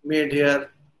is made here,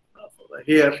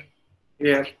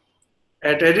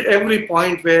 at every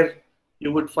point where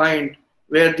you would find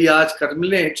where the arch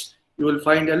culminates, you will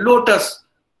find a lotus,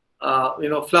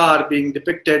 flower being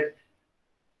depicted.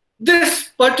 This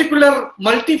particular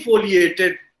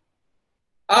multifoliated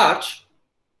arch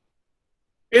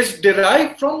is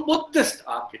derived from Buddhist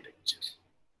architecture.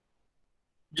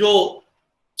 जो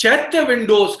चैत्य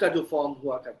Windows का जो form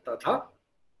हुआ करता था,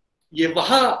 ये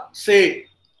वहां से,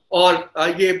 और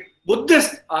ये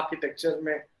बुद्धिस्ट आर्किटेक्चर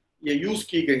में ये यूज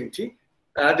की गई थी.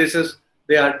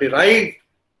 They are derived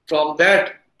from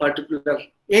that particular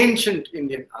ancient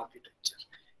Indian architecture.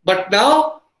 But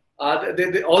now,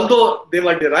 although they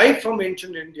were derived from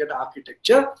ancient Indian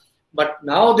architecture, but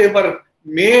now they were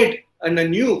made in a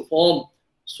new form,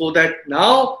 so that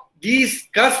now these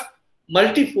cusp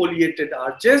multifoliated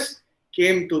arches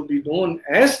came to be known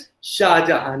as Shah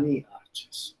Jahani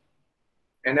arches.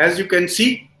 And as you can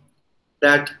see,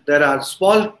 that there are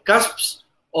small cusps.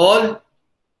 All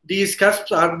these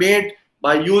cusps are made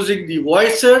by using the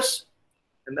voicers,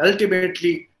 and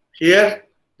ultimately here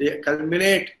they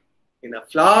culminate in a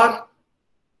flower.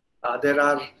 There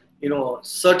are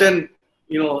certain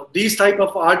these type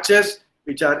of arches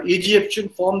which are Egyptian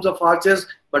forms of arches,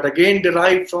 but again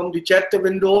derived from the Chaitya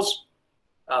windows.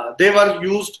 They were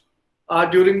used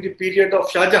during the period of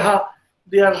Shah Jahan.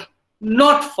 They are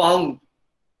not found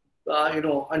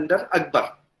under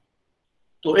Akbar.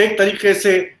 तो एक तरीके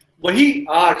से वही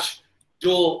arch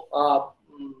जो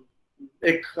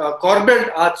एक कॉर्बेल्ड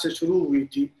arch से शुरू हुई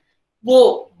थी,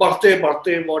 वो बढ़ते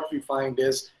बढ़ते what we find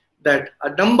is that a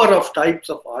number of types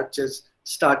of arches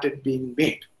started being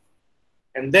made.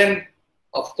 And then,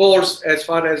 of course, as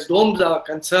far as domes are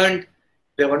concerned,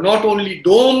 there were not only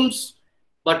domes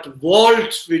but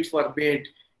vaults which were made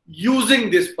using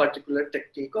this particular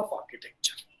technique of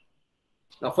architecture.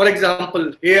 Now, for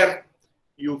example, here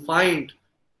you find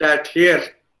that here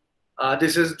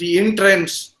this is the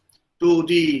entrance to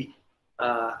the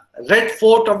Red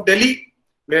Fort of Delhi,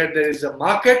 where there is a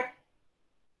market.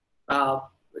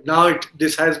 Now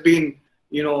this has been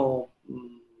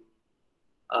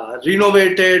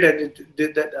renovated, and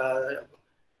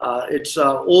its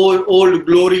old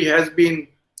glory has been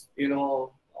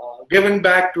given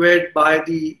back to it by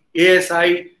the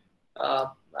ASI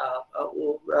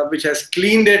which has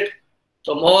cleaned it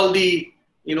from all the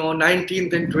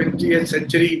 19th and 20th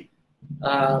century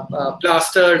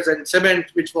plasters and cement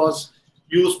which was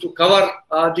used to cover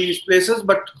these places,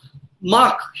 but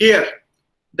mark here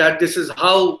that this is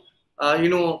how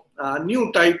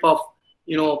new type of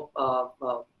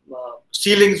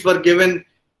ceilings were given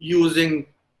using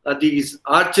these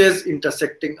arches,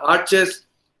 intersecting arches,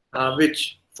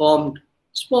 which formed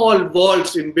small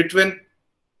vaults in between,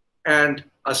 and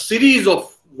a series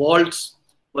of vaults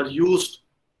were used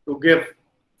to give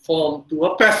form to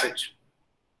a passage.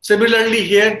 Similarly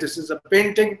here, this is a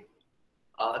painting.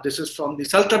 This is from the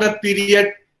Sultanate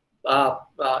period.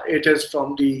 It is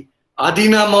from the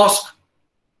Adina Mosque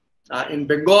in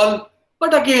Bengal.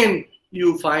 But again,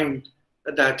 you find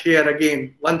that here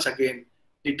again, once again,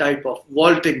 the type of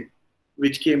vaulting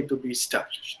which came to be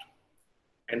established.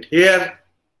 And here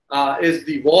is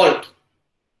the vault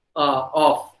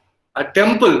of a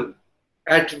temple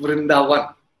at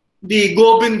Vrindavan, the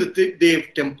Gobind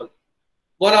Dev temple,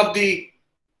 one of the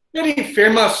very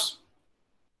famous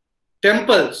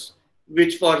temples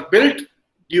which were built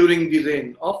during the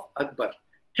reign of Akbar.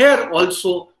 Here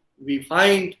also we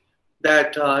find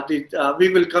that we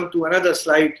will come to another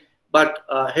slide, but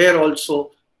here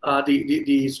also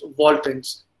these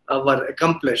vaultings were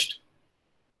accomplished.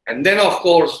 And then of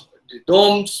course the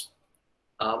domes,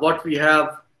 what we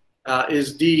have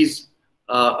is these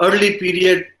early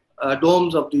period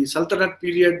domes of the Sultanate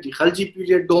period, the Khalji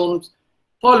period domes,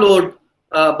 followed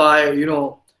by,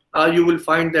 you will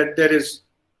find that there is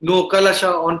no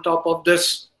kalasha on top of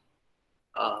this.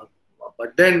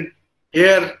 But then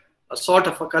here a sort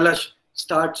of a kalash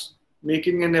starts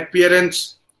making an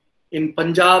appearance. In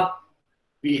Punjab,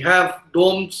 we have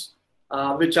domes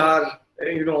which are,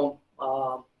 you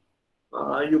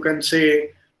can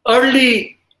say,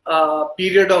 early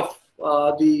period of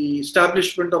the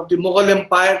establishment of the Mughal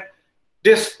Empire.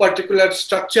 This particular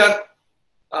structure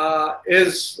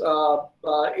is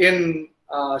in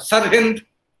Sarhind,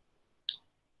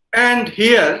 and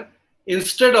here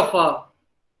instead of a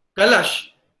kalash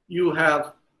you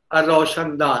have a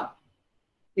Roshandan.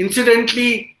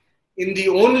 Incidentally, in the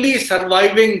only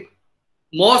surviving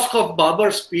mosque of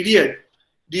Babur's period,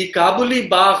 the Kabuli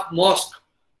Bagh Mosque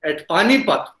at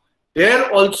Panipat, there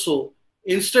also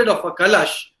instead of a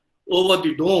kalash over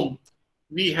the dome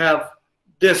we have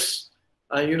this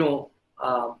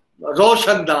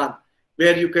Roshandan,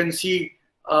 where you can see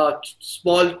a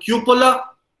small cupola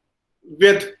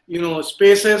with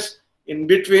spaces in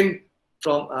between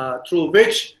from through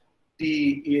which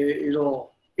the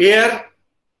air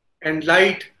and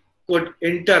light could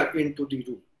enter into the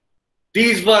room.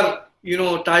 These were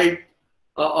type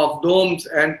of domes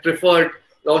and preferred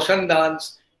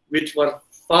Roshandans which were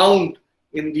found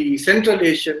in the Central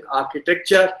Asian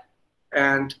architecture,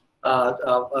 and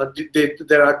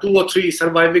there are 2 or 3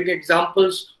 surviving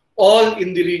examples, all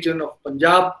in the region of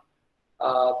Punjab.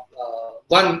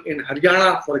 One in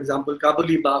Haryana, for example,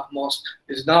 Kabuli Bagh Mosque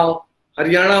is now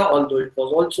Haryana, although it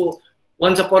was also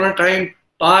once upon a time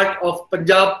part of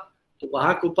Punjab. So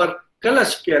वहाँ के ऊपर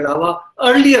कलश के अलावा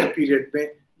earlier period में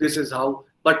this is how,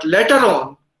 but later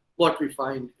on what we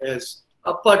find is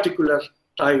a particular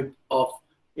type of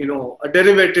a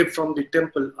derivative from the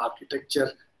temple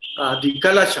architecture, the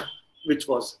kalasha, which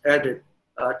was added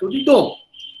to the dome.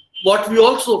 What we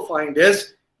also find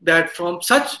is that from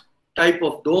such type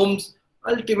of domes,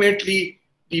 ultimately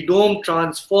the dome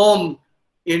transformed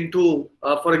into,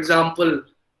 for example,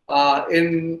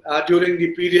 during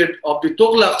the period of the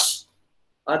Tughlaqs,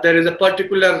 there is a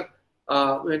particular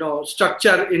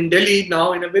structure in Delhi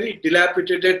now in a very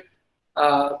dilapidated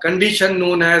condition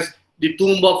known as the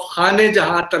tomb of Khane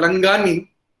Jahan Telangani,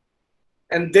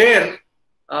 and there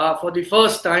for the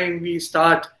first time we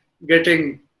start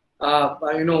getting a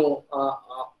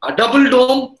double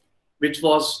dome, which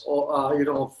was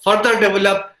further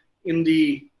developed in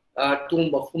the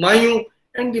tomb of Humayun,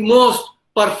 and the most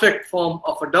perfect form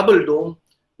of a double dome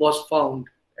was found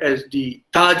as the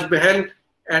Taj Mahal.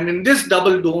 And in this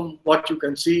double dome, what you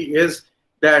can see is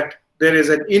that there is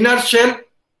an inner shell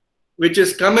which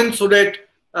is commensurate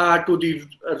to the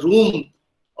room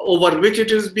over which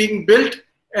it is being built,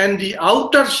 and the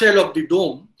outer shell of the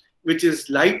dome, which is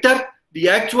lighter. The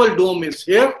actual dome is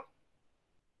here,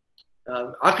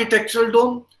 architectural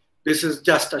dome. This is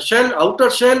just a shell, outer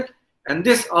shell, and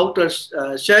this outer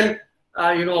shell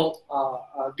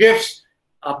gives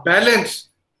a balance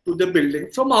to the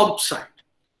building from outside.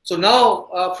 So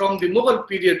now from the Mughal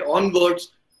period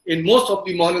onwards, in most of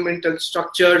the monumental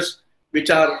structures which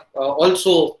are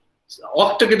also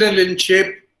octagonal in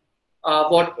shape,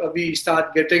 what we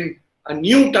start getting a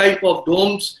new type of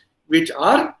domes which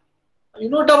are,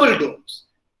 double domes.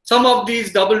 Some of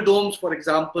these double domes, for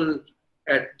example,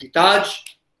 at the Taj,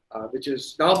 which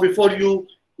is now before you,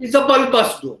 is a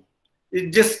bulbous dome.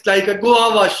 It's just like a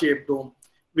guava-shaped dome,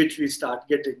 which we start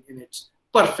getting in its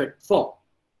perfect form.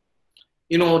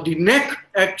 The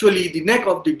neck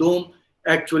of the dome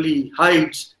actually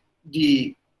hides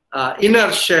the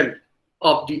inner shell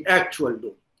of the actual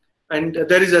dome. And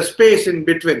there is a space in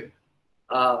between.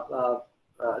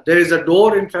 There is a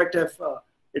door, in fact,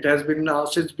 it has been now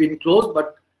since been closed,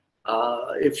 but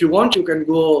if you want, you can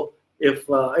go, if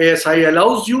ASI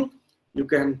allows you, you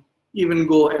can even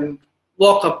go and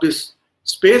walk up this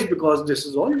space because this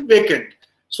is all vacant.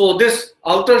 So this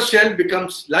outer shell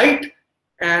becomes light,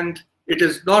 and it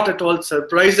is not at all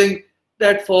surprising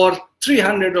that for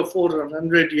 300 or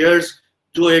 400 years,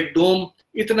 जो एक dome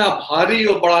इतना भारी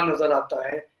और बड़ा नजर आता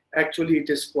है, actually it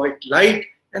is quite light,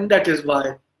 and that is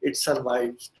why it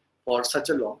survives for such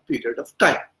a long period of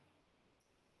time.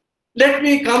 Let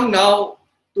me come now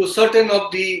to certain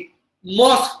of the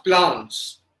mosque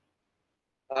plans.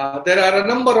 There are a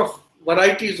number of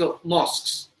varieties of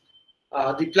mosques,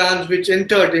 the plans which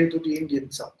entered into the Indian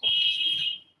subcontinent.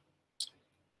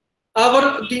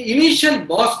 The initial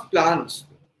mosque plans,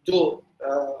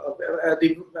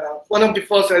 one of the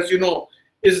first, as you know,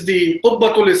 is the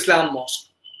Qubbatul Islam Mosque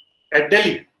at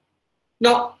Delhi.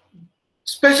 Now,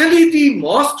 especially the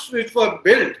mosques which were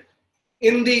built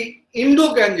in the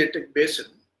Indo-Gangetic Basin,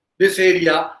 this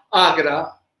area,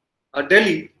 Agra,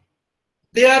 Delhi,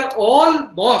 they are all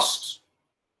mosques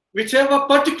which have a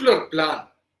particular plan.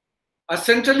 A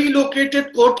centrally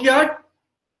located courtyard,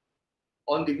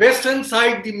 on the western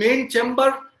side the main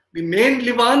chamber, the main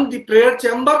Livan, the prayer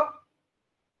chamber,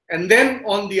 and then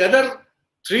on the other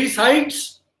three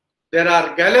sides there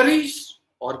are galleries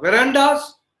or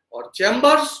verandas or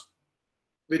chambers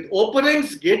with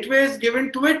openings, gateways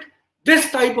given to it.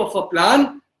 This type of a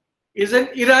plan is an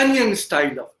Iranian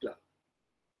style of plan,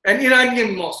 an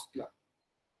Iranian mosque plan,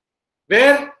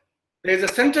 where there is a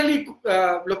centrally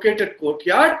located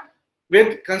courtyard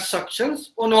with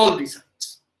constructions on all the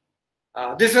sides.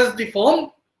 This is the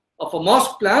form of a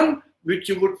mosque plan which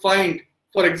you would find,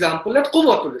 for example, at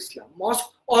Qubbatul Islam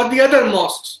Mosque or the other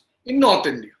mosques in North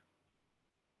India.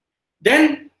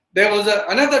 Then there was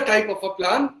another type of a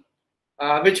plan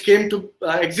which came to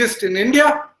exist in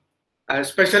India,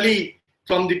 especially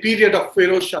from the period of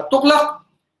Firoz Shah Tughlaq,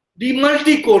 the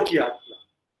multi-courtyard plan,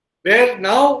 where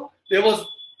now there was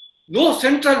no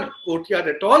central courtyard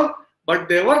at all, but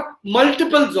there were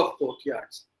multiples of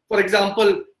courtyards. For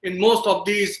example, in most of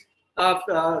these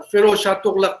Firoz Shah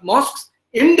Tughlaq mosques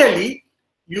in Delhi,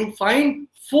 you find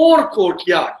 4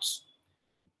 courtyards.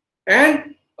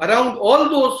 And around all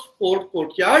those 4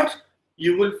 courtyards,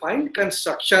 you will find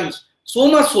constructions.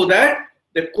 So much so that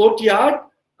the courtyard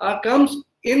comes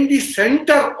in the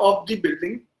center of the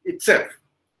building itself.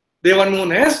 They were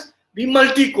known as the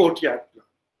multi-courtyard plan.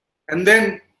 And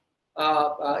then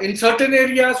in certain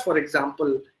areas, for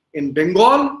example, in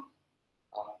Bengal,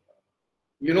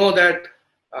 you know that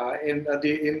in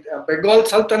Bengal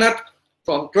Sultanate,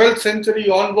 from 12th century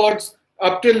onwards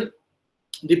up till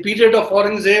the period of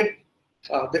Aurangzeb,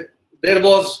 there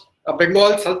was a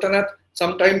Bengal Sultanate,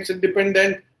 sometimes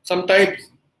independent, sometimes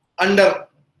under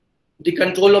the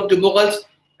control of the Mughals.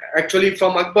 Actually,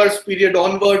 from Akbar's period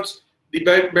onwards, the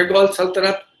Bengal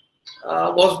Sultanate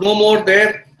was no more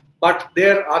there, but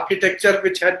their architecture,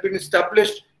 which had been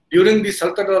established during the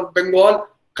Sultanate of Bengal,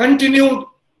 continued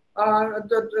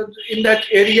in that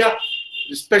area.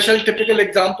 Special typical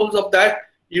examples of that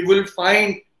you will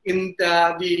find in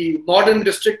the modern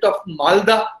district of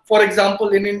Malda, for example,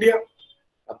 in India.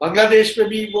 Bangladesh में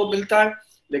भी वो मिलता है,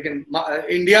 लेकिन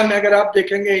India में अगर आप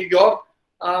देखेंगे, your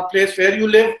place where you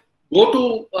live, go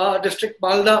to district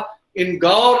Malda, in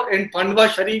Gaur and Pandwa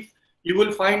Sharif, you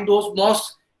will find those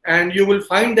mosques, and you will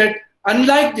find that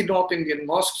unlike the North Indian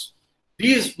mosques,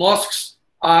 these mosques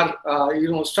are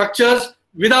structures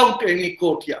without any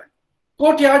courtyard.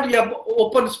 Courtyard, yeah,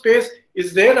 open space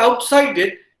is there outside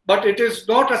it, but it is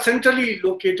not a centrally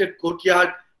located courtyard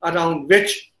around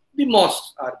which the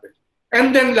mosques are built.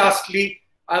 And then lastly,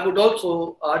 I would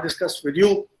also discuss with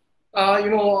you,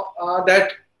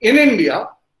 that in India,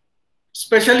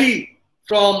 especially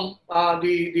from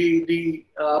the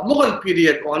Mughal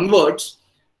period onwards,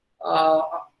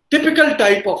 typical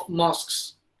type of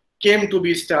mosques came to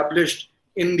be established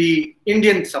in the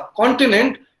Indian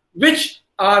subcontinent, which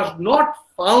are not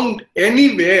found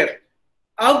anywhere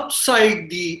outside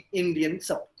the Indian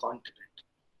subcontinent.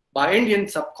 By Indian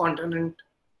subcontinent,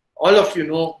 all of you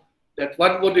know that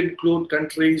what would include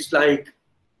countries like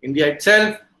India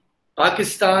itself,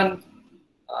 Pakistan,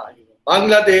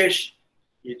 Bangladesh,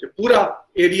 ये जो पूरा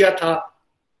area था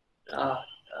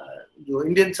जो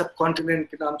Indian सब continent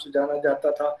के नाम से जाना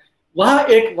जाता था, वहाँ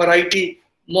एक वैरायटी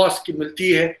मॉस्क की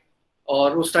मिलती है.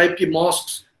 और उस टाइप की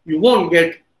mosques you won't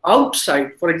get outside.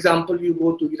 For example, you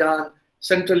go to Iran,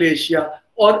 Central Asia,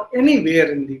 or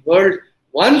anywhere in the world.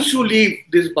 Once you leave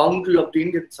this boundary of the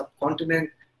Indian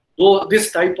subcontinent, though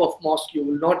this type of mosque you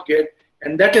will not get,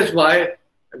 and that is why,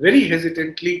 very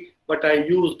hesitantly, but I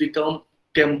use the term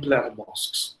Templar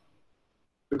mosques,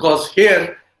 because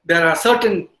here there are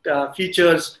certain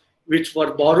features which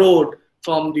were borrowed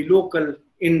from the local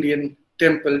Indian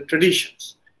temple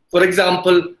traditions. For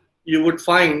example, you would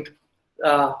find,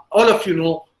 all of you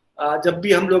know, जब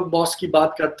भी हम लोग mask की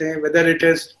बात करते हैं, whether it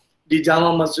is the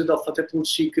Jama Masjid of Fatehpur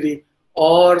Sikri,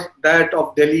 or that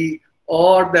of Delhi,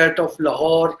 or that of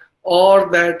Lahore,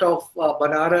 or that of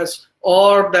Banaras,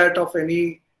 or that of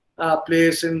any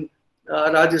place in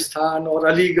Rajasthan or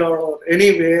Aligarh or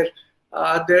anywhere,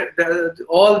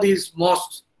 all these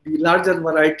mosques, the larger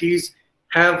varieties,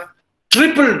 have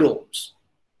triple domes,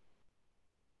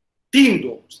 3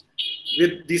 domes,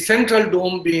 with the central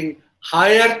dome being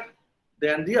higher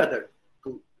than the other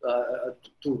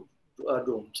two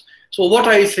domes. So what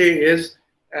I say is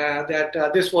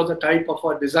that this was a type of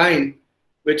a design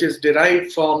which is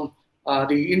derived from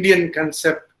the Indian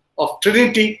concept of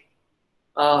Trinity,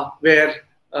 where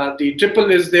the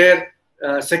triple is there.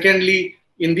 Secondly,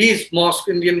 in these mosques,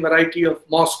 Indian variety of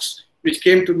mosques, which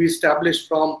came to be established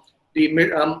from the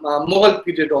Mughal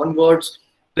period onwards,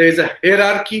 there is a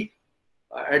hierarchy.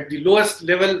 At the lowest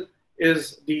level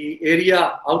is the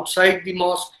area outside the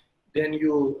mosque. Then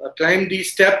you climb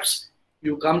these steps,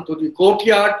 you come to the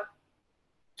courtyard.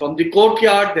 From the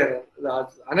courtyard, there are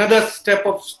another step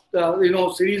of,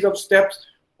 series of steps,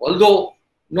 although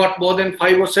not more than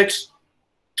 5 or 6,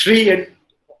 3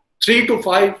 to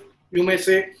 5, you may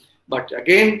say. But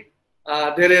again,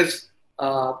 there is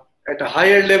at a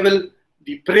higher level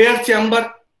the prayer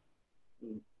chamber,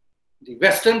 the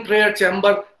western prayer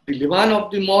chamber, the Liwan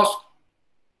of the mosque.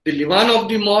 The Liwan of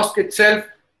the mosque itself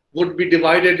would be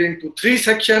divided into 3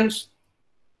 sections.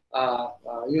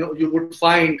 You would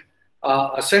find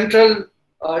a central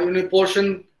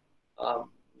portion,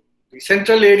 the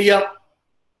central area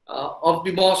of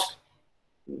the mosque,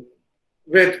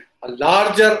 with a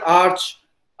larger arch,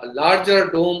 a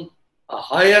larger dome, a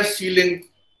higher ceiling,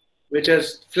 which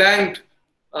is flanked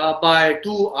by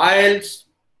 2 aisles,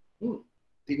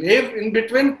 the nave in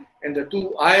between, and the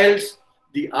 2 aisles.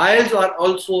 The aisles are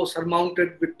also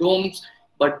surmounted with domes,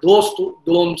 but those 2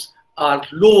 domes are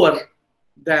lower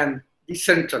than the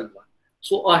central one.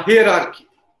 So a hierarchy.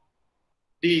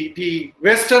 The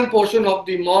western portion of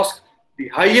the mosque, the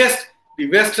highest, the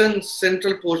western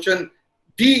central portion,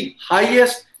 the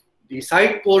highest, the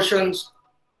side portions,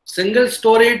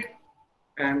 single-storied,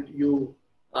 and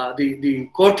the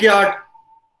courtyard,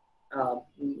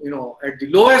 at the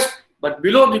lowest, but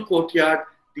below the courtyard,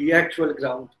 the actual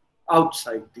ground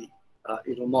outside the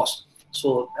mosque.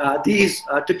 So these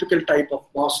typical type of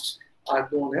mosques are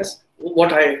known as,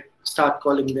 what I start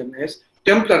calling them as,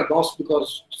 Templar mosques,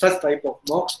 because such type of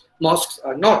mosques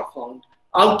are not found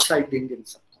outside the Indian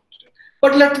subcontinent.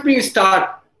 But let me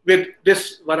start with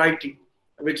this variety,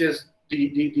 which is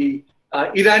the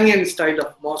Iranian style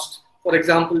of mosques. For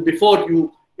example, before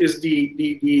you is the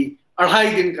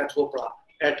Adhai Din Ka Chopra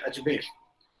at Ajmer,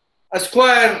 a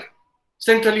square,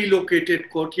 centrally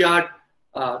located courtyard.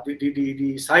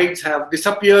 The sides have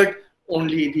disappeared.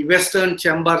 Only the western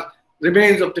chamber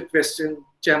remains of the western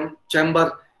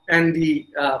chamber, and the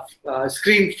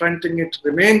screen fronting it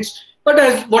remains. But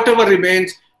as whatever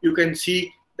remains, you can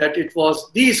see that it was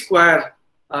the square,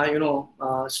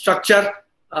 structure,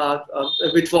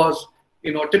 which was,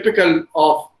 typical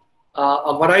of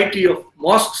a variety of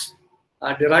mosques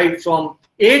derived from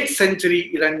 8th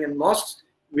century Iranian mosques,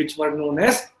 which were known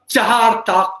as Chahar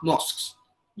Tak mosques.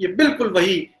 ये बिल्कुल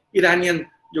वही Iranian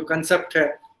जो concept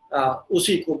है,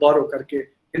 उसी को बोरो करके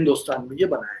हिंदुस्तान में ये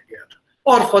बनाया गया था.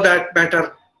 और for that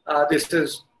matter, this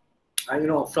is,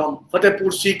 from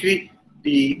Fatehpur Sikri,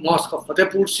 the mosque of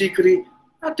Fatehpur Sikri,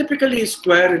 typically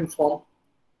square in form.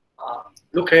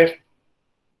 Look here,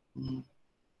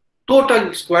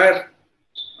 total square,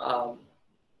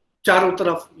 चारों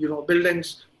तरफ,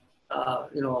 buildings,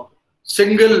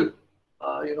 single,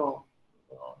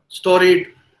 storied,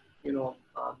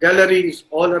 galleries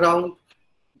all around.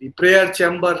 The prayer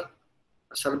chamber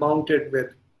surmounted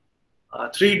with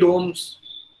 3 domes,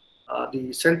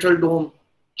 the central dome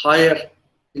higher,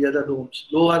 the other domes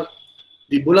lower.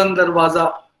 The Buland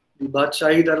Darwaza, the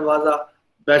Badshahi Darwaza,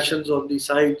 bastions on the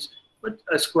sides, but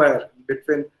a square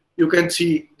between. You can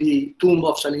see the tomb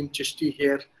of Salim Chishti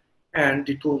here, and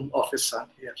the tomb of his son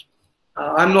here.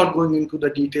 I'm not going into the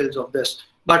details of this,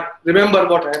 but remember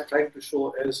what I am trying to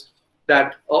show is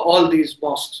that all these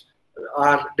mosques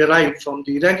are derived from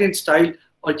the Iranian style.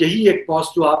 और यही एक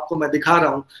mosque जो आपको मैं दिखा रहा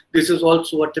हूँ, this is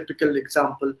also a typical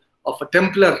example of a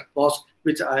Templar mosque,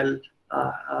 which I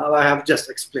have just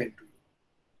explained to you.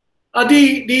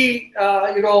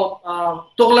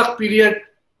 Tughlaq period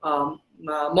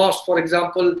mosque, for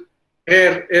example,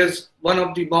 here is one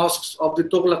of the mosques of the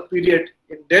Tughlaq period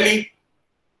in Delhi.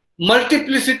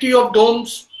 Multiplicity of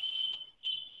domes,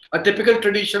 a typical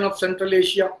tradition of Central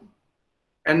Asia.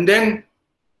 And then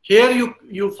here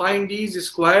you find these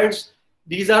squares.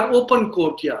 These are open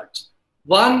courtyards.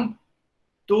 One,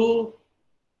 two,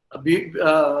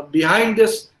 behind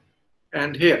this,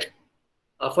 and here.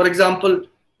 For example,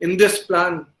 in this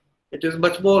plan, it is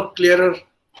much more clearer.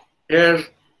 Here,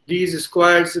 these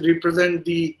squares represent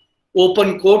the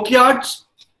open courtyards,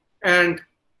 and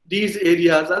these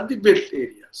areas are the built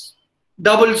areas.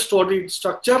 Double-storied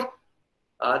structure.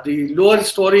 The lower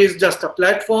story is just a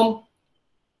platform.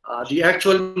 The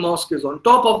actual mosque is on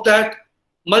top of that.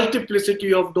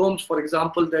 Multiplicity of domes. For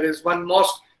example, there is one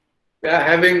mosque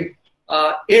having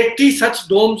 80 such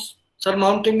domes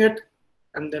surmounting it,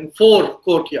 and then 4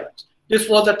 courtyards. This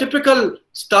was a typical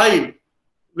style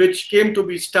which came to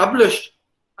be established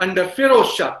under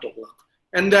Firoz Shah Tughlaq.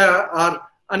 And there are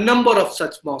a number of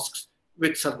such mosques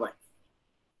which survive.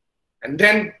 And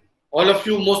then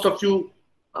most of you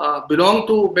belong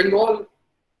to Bengal,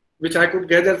 which I could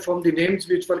gather from the names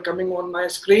which were coming on my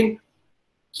screen.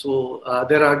 So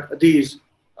there are these,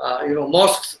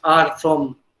 mosques are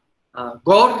from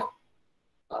Gaur,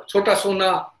 Chota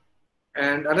Sona,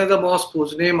 and another mosque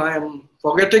whose name I am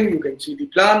forgetting. You can see the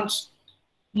plans.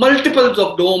 Multiples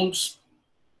of domes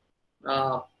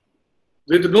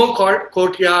with no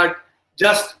courtyard,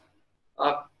 just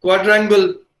a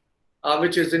quadrangle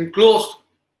which is enclosed.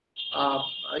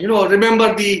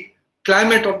 Remember the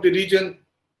climate of the region,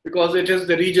 because it is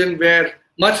the region where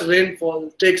much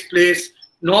rainfall takes place.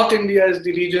 North India is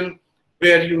the region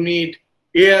where you need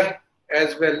air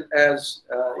as well as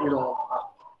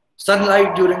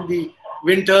sunlight during the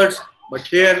winters, but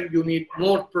here you need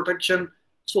more protection.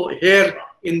 So here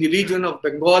in the region of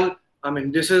Bengal,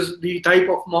 this is the type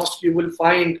of mosque you will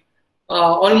find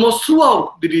almost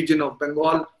throughout the region of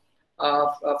Bengal.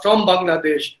 From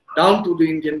Bangladesh down to the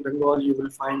Indian Bengal, you will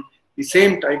find the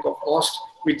same type of mosque,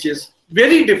 which is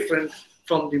very different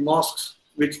from the mosques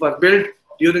which were built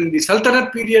during the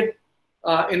Sultanate period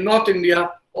in North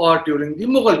India or during the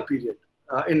Mughal period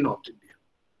in North India.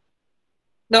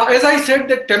 Now, as I said,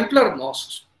 the Templar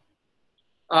mosques,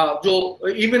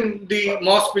 even the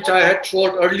mosque which I had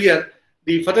showed earlier,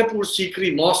 the Fatehpur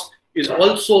Sikri mosque, is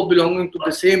also belonging to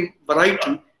the same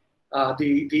variety.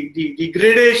 The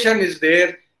gradation is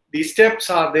there, the steps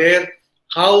are there,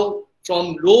 how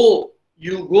from low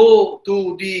you go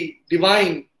to the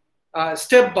divine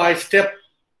step by step,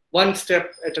 one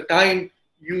step at a time,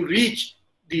 you reach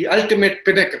the ultimate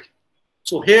pinnacle.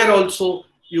 So here also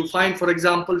you find, for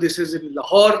example, this is in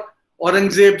Lahore,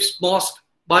 Aurangzeb's mosque,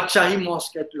 Badshahi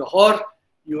mosque at Lahore.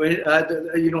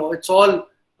 It's all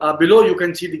below. You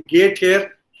can see the gate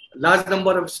here, large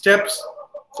number of steps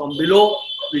from below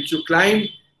which you climb,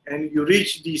 and you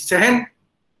reach the Sehn.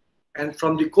 And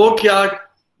from the courtyard,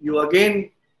 you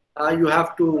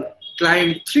have to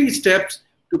climb 3 steps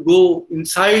to go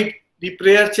inside the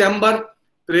prayer chamber.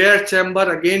 Prayer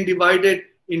chamber again divided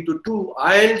into 2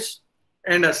 aisles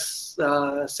and a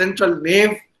central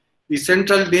nave. The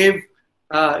central nave,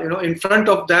 in front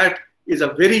of that is a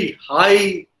very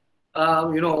high,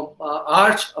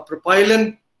 arch, a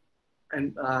propylon,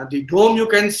 and the dome you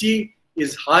can see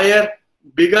is higher,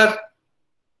 bigger,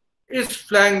 is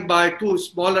flanked by 2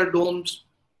 smaller domes,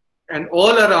 and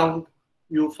all around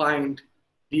you find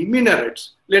the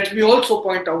minarets. Let me also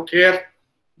point out here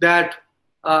that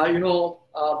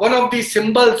one of the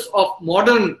symbols of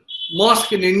modern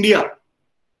mosque in India,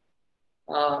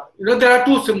 there are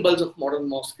 2 symbols of modern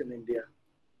mosque in India,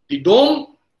 the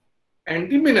dome and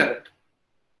the minaret.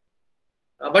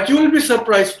 But you will be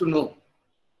surprised to know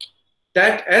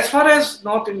that as far as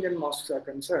North Indian mosques are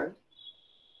concerned,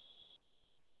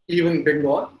 even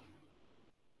Bengal,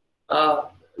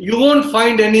 you won't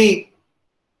find any,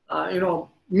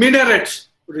 minarets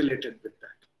related with that.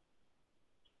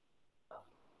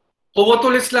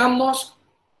 Quwwatul Islam Mosque,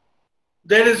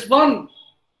 there is one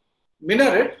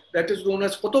minaret that is known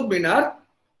as Qutub Minar,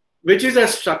 which is a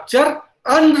structure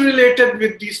unrelated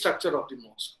with the structure of the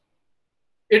mosque.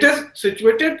 It is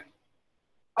situated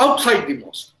outside the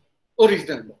mosque,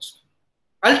 original mosque.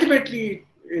 Ultimately,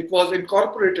 it was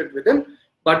incorporated within,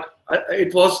 but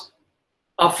it was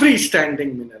a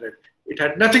freestanding minaret. It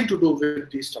had nothing to do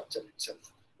with the structure itself.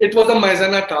 It was a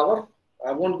Maizana tower.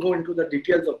 I won't go into the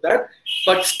details of that.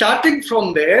 But starting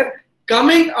from there,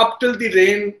 coming up till the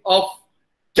reign of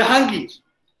Jahangir,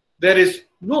 there is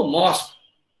no mosque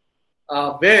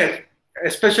where,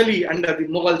 especially under the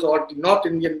Mughals or the North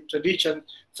Indian tradition,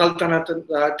 Sultanate to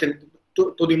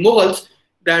the Mughals,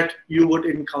 that you would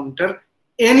encounter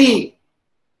any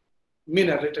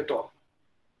minaret at all.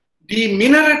 The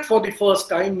minaret for the first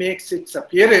time makes its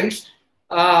appearance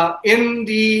in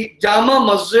the Jama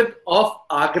Masjid of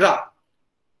Agra,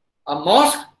 a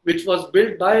mosque which was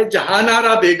built by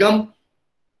Jahanara Begum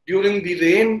during the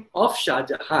reign of Shah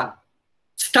Jahan.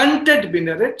 Stunted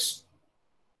minarets,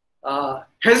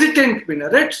 hesitant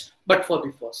minarets, but for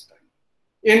the first time.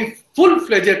 In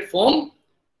full-fledged form,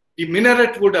 the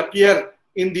minaret would appear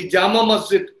in the Jama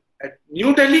Masjid at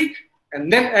New Delhi,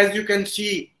 and then, as you can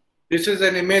see, this is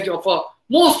an image of a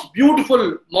most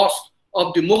beautiful mosque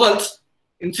of the Mughals.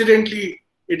 Incidentally,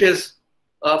 it is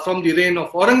from the reign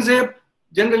of Aurangzeb.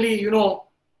 Generally,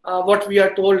 what we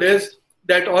are told is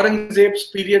that Aurangzeb's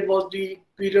period was the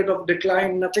period of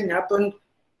decline, nothing happened.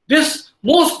 This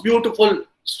most beautiful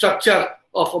structure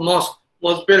of a mosque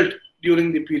was built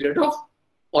during the period of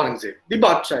Aurangzeb, the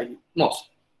Badshahi mosque.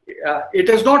 It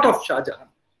is not of Shah Jahan.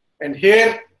 And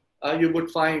here you would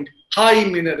find high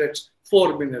minarets,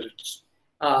 4 minarets.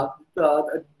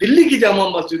 Delhi ki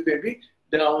Jama Masjid mein bhi,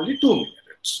 there are only 2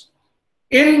 minarets.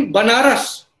 In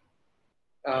Banaras,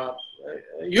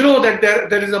 you know that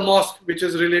there is a mosque which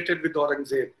is related with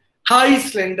Aurangzeb. High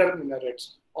slender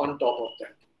minarets on top of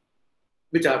that,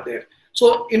 which are there.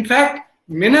 So in fact,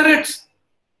 minarets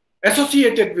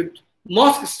associated with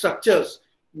mosque structures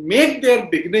make their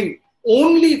beginning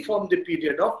only from the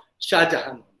period of Shah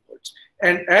Jahan onwards.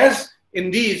 And as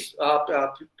in these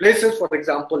places, for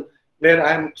example, where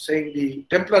I am saying the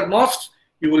Templar mosques,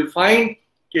 you will find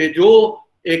कि जो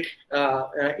एक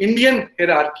Indian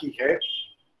hierarchy है,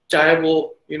 चाहे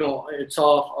वो it's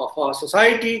of our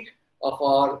society, of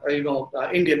our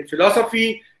Indian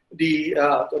philosophy, the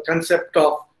concept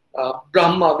of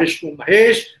Brahma, Vishnu,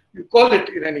 Mahesh, you call it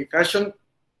in any fashion,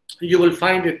 you will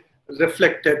find it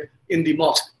reflected in the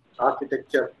mosque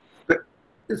architecture,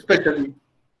 especially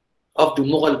of the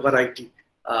Mughal variety.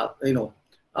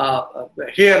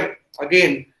 Here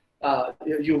again,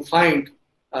 you find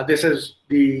this is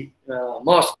the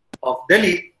mosque of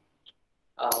Delhi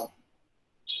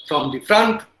from the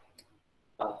front.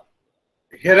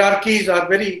 Hierarchies are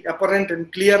very apparent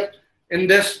and clear in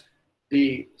this.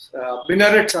 The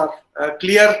minarets are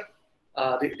clear.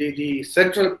 The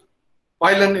central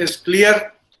pylon is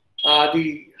clear.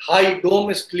 The high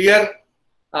dome is clear.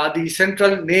 The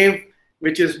central nave,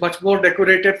 which is much more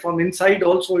decorated from inside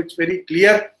also, it's very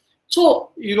clear.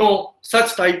 So,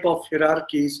 such type of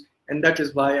hierarchies, and that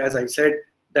is why, as I said,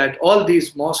 that all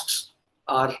these mosques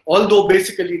are, although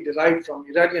basically derived from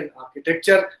Iranian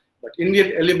architecture, but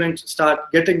Indian elements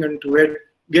start getting into it,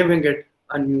 giving it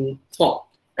a new form.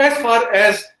 As far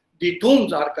as the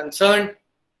tombs are concerned,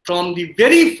 from the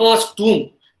very first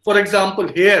tomb, for example,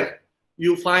 here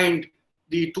you find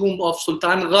the tomb of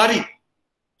Sultan Ghari,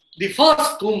 the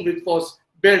first tomb which was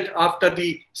built after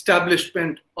the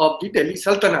establishment of the Delhi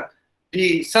Sultanate,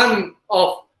 the son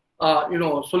of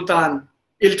Sultan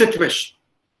Iltutmish.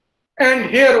 And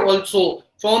here also,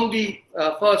 from the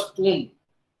first tomb,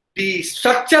 the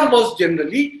structure was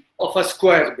generally of a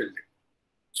square building.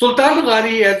 Sultan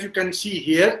Ghari, as you can see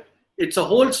here, it's a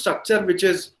whole structure which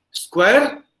is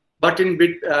square, but in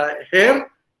here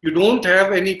you don't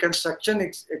have any construction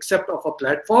except of a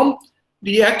platform.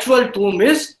 The actual tomb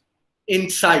is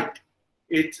inside.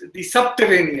 It's the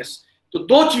subterraneous. तो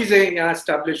दो चीजें यहाँ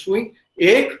establish हुई,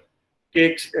 एक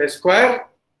square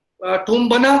tomb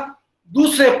बना,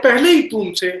 दूसरे पहले ही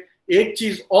tomb से एक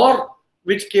चीज और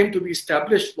which came to be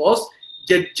established was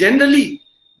that generally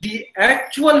the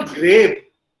actual grave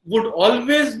would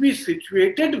always be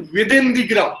situated within the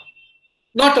ground,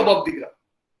 not above the ground.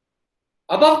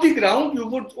 Above the ground, you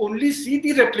would only see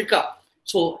the replica.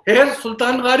 So here,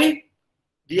 Sultan Ghari,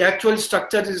 the actual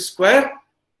structure is square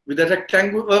with a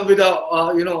rectangle, with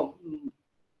a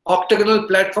octagonal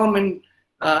platform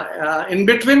in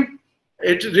between.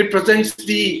 It represents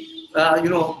the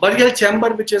burial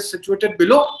chamber which is situated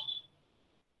below.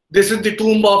 This is the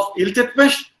tomb of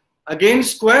Iltutmish, again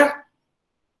square.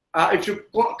 If you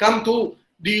come to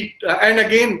the and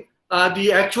again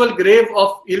the actual grave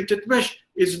of Iltutmish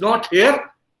is not here.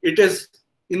 It is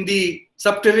in the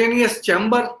subterraneous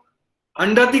chamber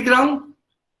under the ground.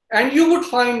 And you would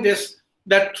find this,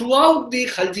 that throughout the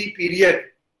Khalji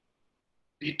period,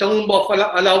 the tomb of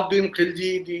Alauddin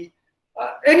Khilji, the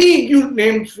any you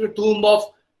name tomb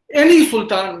of any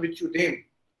sultan which you name,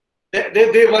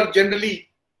 they were generally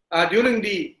during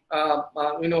the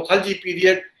Khalji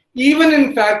period, even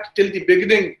in fact till the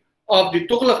beginning of the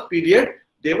Tughlaq period,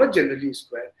 they were generally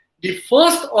square. The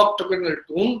first octagonal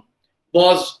tomb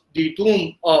was the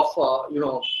tomb of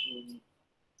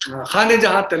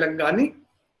Khane-Jahan Telangani,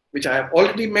 which I have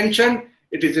already mentioned.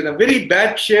 It is in a very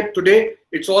bad shape today.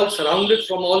 It's all surrounded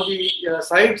from all the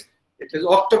sides. It is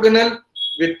octagonal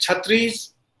with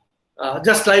chhatris,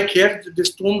 just like here,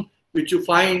 this tomb which you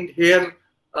find here,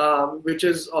 which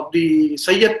is of the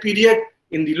Syed period.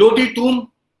 In the Lodi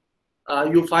tomb,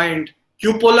 you find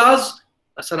cupolas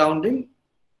surrounding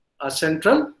a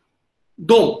central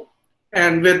dome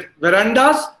and with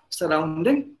verandas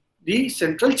surrounding the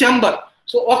central chamber.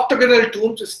 So octagonal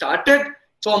tombs started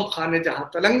from Khane-Jahan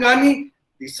Telangani,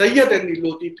 the Syed and the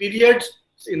Lodi periods.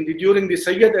 During the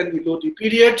Syed and the Lodi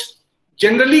periods,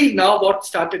 generally now what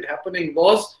started happening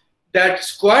was that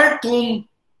square tomb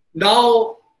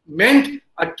now meant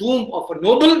a tomb of a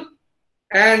noble,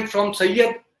 and from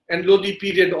Syed and Lodi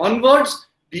period onwards,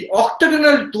 the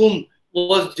octagonal tomb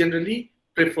was generally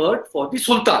preferred for the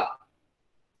Sultan.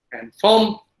 And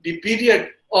from the period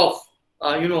of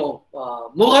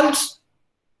Mughals,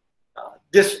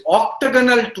 this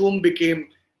octagonal tomb became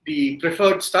the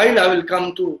preferred style. I will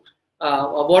come to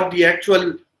what the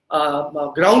actual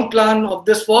ground plan of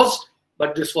this was,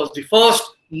 but this was the first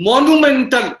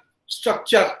monumental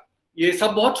structure. ये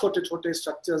सब बहुत छोटे-छोटे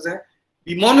structures हैं.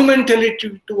 The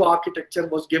monumentality to architecture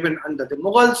was given under the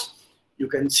Mughals. You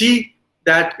can see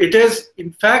that it is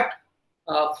in fact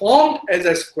formed as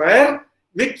a square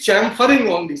with chamfering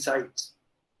on the sides.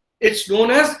 It's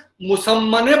known as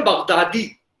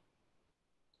Musamman-e-Baghdadi,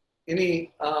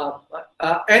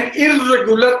 an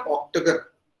irregular octagon.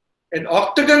 An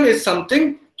octagon is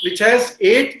something which has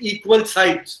 8 equal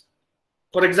sides.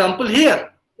 For example,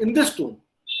 here in this tomb,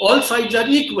 all sides are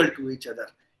equal to each other.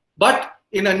 But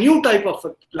in a new type of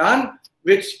a plan,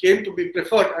 which came to be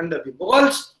preferred under the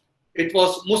Mughals, it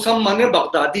was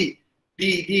Musamman-e-Baghdadi,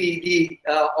 the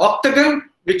octagon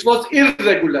which was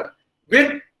irregular,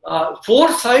 with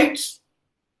 4 sides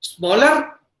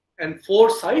smaller and 4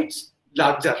 sides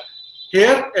larger.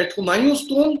 Here at Humayun's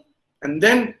tomb, and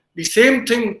then the same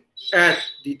thing at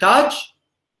the Taj,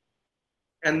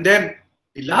 and then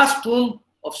the last tomb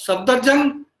of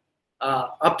Safdarjung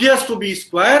appears to be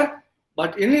square,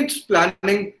 but in its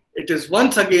planning, it is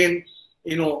once again,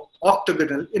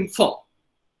 octagonal in form.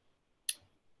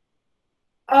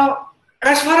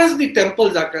 As far as the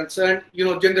temples are concerned,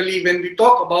 generally when we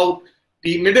talk about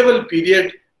the medieval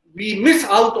period, we miss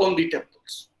out on the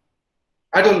temples.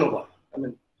 I don't know why. I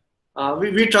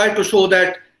mean, we try to show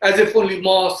that as if only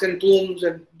mosques and tombs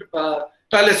and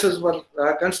palaces were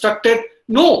constructed.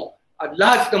 No, a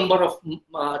large number of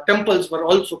temples were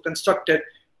also constructed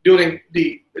during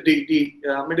the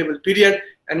medieval period,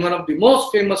 and one of the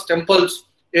most famous temples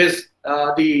is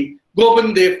the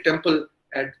Govindev temple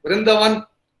at Vrindavan.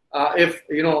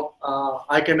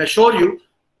 I can assure you,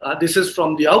 this is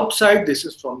from the outside, this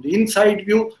is from the inside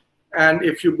view, and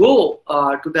if you go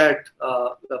to that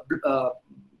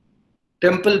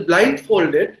temple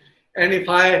blindfolded, and if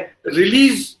I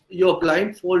release your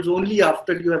blindfolds only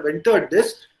after you have entered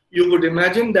this, you would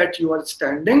imagine that you are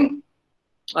standing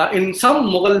in some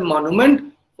Mughal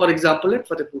monument, for example at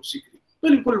Fatehpur Sikri.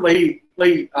 बिल्कुल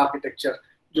वही architecture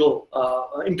जो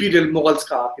imperial Mughals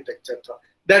का architecture था.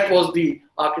 That was the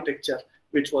architecture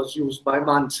which was used by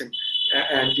Man Singh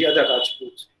and the other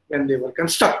Rajputs when they were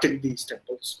constructing these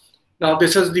temples. Now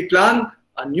this is the plan,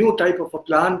 a new type of a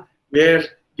plan where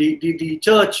the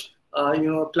church,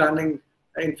 planning,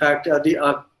 in fact,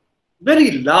 the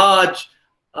very large,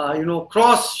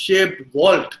 cross-shaped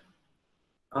vault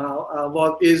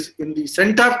is in the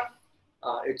center.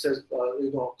 It's a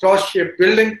cross-shaped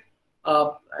building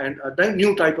and a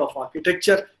new type of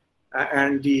architecture,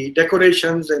 and the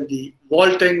decorations and the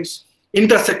vaultings,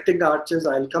 intersecting arches.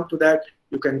 I'll come to that.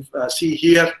 You can see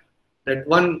here that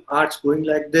one arch going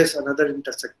like this, another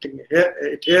intersecting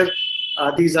here.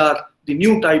 These are the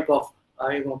new type of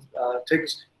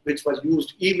things which was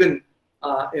used even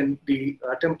in the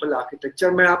temple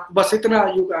architecture.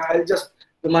 I'll just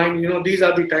remind, these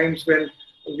are the times when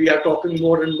we are talking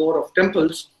more and more of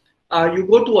temples. You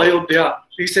go to Ayodhya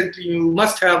recently, you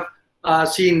must have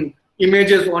seen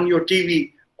images on your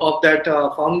TV of that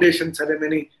foundation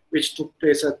ceremony which took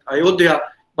place at Ayodhya.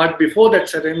 But before that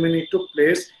ceremony took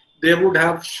place, they would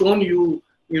have shown you,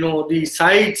 the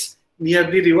sites near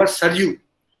the river Saryu,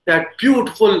 that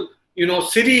beautiful,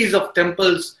 series of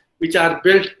temples which are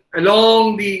built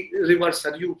along the river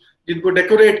Saryu, जिनको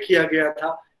decorate किया गया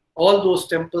था. All those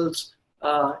temples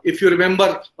if you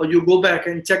remember or you go back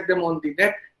and check them on the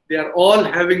net, they are all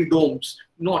having domes,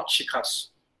 not shikhars.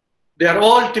 They are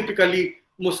all typically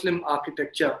Muslim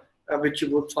architecture, which you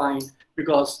would find,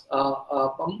 because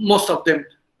most of them,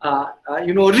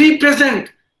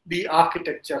 represent the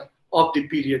architecture of the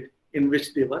period in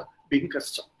which they were being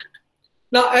constructed.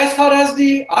 Now, as far as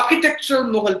the architectural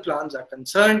Mughal plans are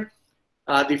concerned,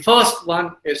 the first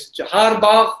one is Chahar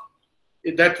Bagh.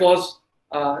 That was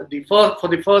for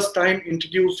the first time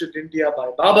introduced in India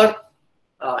by Babur.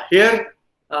 Here,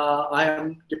 I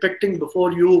am depicting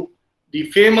before you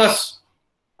the famous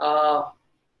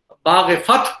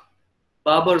Bagh-e-Fath,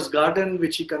 Babur's garden,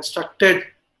 which he constructed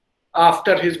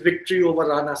after his victory over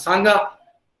Rana Sanga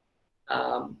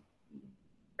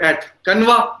at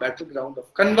Kanwa, battleground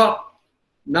of Kanwa.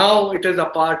 Now it is a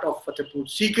part of Fatehpur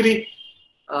Sikri.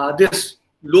 This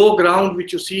low ground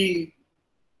which you see,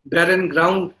 barren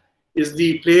ground, is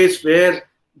the place where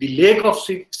the lake of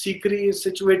Sikri is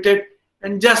situated,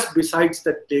 and just besides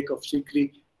that lake of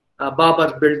Sikri,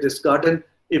 Babur built this garden.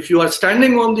 If you are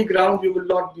standing on the ground, you will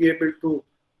not be able to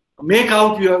make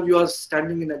out you are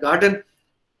standing in a garden.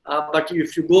 But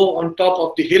if you go on top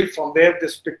of the hill from where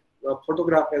this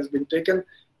photograph has been taken,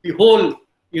 the whole,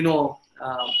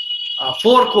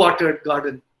 four-quartered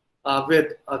garden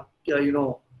with a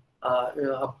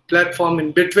platform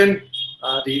in between,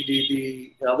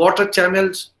 the water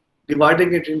channels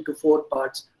dividing it into four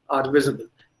parts are visible.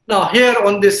 Now here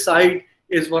on this side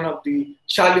is one of the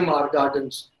Shalimar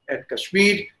gardens at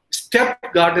Kashmir,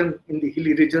 stepped garden in the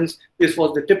hilly regions. This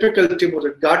was the typical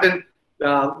Timurid garden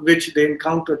which they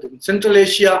encountered in Central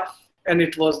Asia, and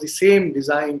it was the same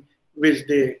design which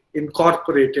they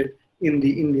incorporated in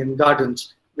the Indian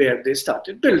gardens where they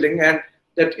started building, and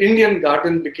that Indian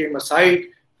garden became a site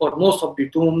for most of the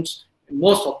tombs and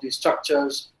most of the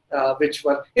structures which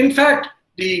were, in fact,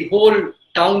 the whole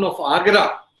town of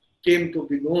Agra came to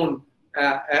be known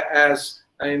as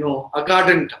a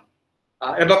garden town.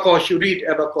 Abakosh, you read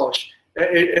Abakosh.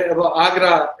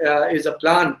 Agra is a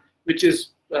plan which is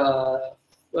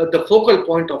the focal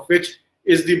point of which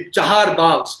is the Chahar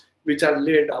Baghs, which are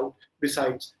laid out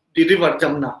besides the river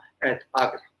Jamna at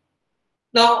Agra.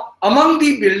 Now, among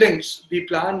the buildings, the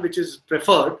plan which is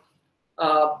preferred,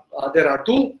 there are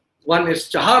two. One is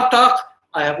Chahar Takh.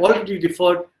 I have already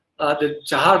referred that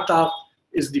Chahar Takh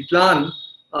is the plan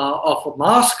of a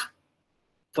mosque.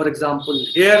 For example,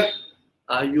 here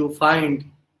you find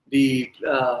the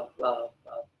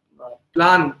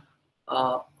plan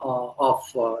of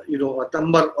a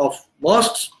number of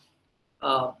mosques.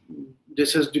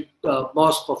 This is the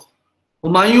mosque of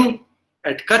Humayun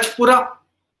at Kachpura,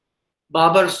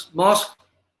 Babur's mosque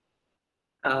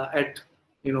at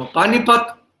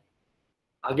Panipat.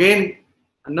 Again,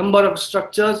 a number of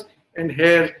structures, and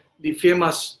here the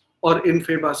famous or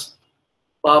infamous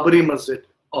Babri Masjid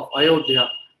of Ayodhya,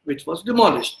 which was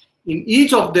demolished. In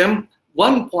each of them,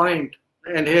 one point,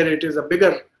 and here it is a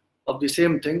bigger of the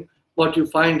same thing, what you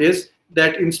find is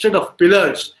that instead of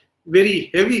pillars,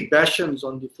 very heavy bastions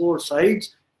on the four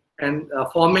sides and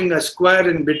forming a square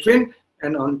in between,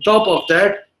 and on top of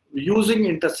that, using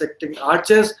intersecting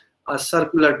arches, a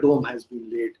circular dome has been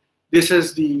laid. This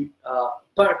is the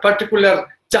particular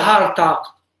Chahar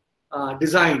Takh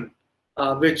design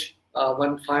which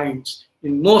one finds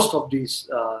in most of these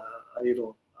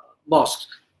mosques.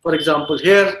 For example,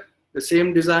 here the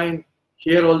same design.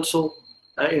 Here also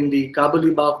in the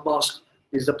Kabuli Bagh Mosque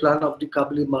is the plan of the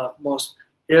Kabuli Bagh Mosque.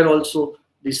 Here also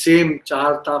the same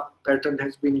Chahar Takh pattern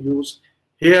has been used.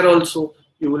 Here also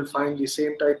you will find the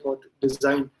same type of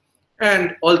design,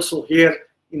 and also here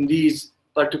in these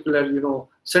particular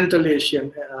Central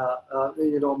Asian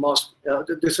mosque.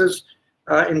 This is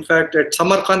in fact at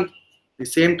Samarkand. The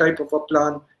same type of a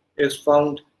plan is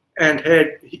found, and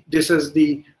here this is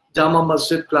the Jama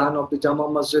Masjid plan of the Jama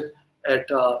Masjid at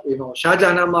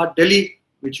Shahjahanabad, Delhi,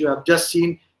 which you have just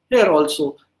seen. Here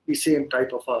also the same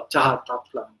type of a Chahar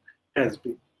Takh plan has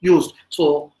been used.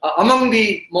 So among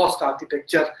the mosque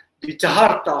architecture, the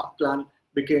Chahar Takh plan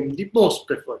became the most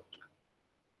preferred plan.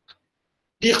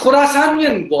 The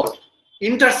Khurasanian wall,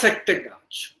 intersecting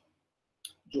arch.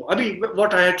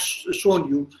 What I had shown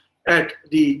you at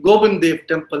the Gobind Dev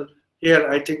temple, here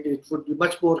I think it would be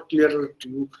much more clearer to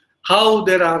you how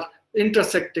there are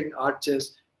intersecting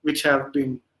arches which have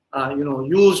been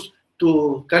used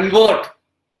to convert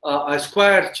a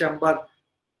square chamber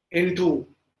into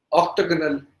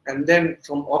octagonal, and then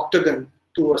from octagon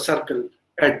to a circle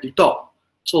at the top.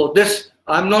 So this,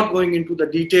 I'm not going into the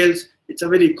details. It's a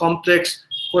very complex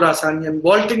Khurasanian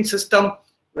vaulting system.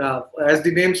 As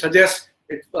the name suggests,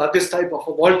 this type of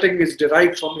a vaulting is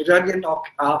derived from Iranian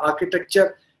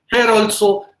architecture. Here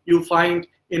also you find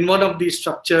in one of these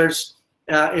structures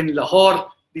in Lahore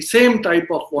the same type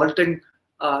of vaulting,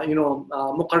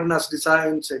 muqarnas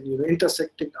designs and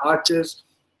intersecting arches.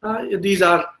 These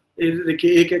are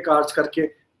देखिए एक एक arch करके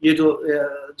ये जो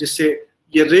जिससे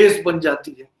ये race बन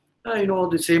जाती है,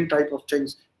 the same type of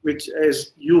things which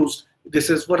is used. This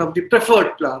is one of the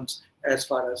preferred plans as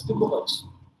far as the Mughals.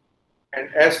 And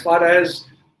as far as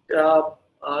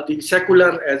the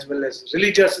secular as well as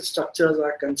religious structures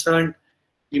are concerned,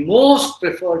 the most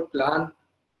preferred plan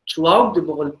throughout the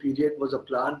Mughal period was a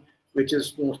plan which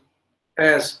is known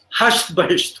as Hasht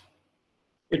Bahisht.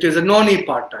 It is a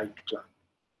non-apartheid plan.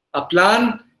 A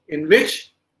plan in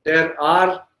which there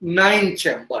are 9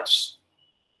 chambers.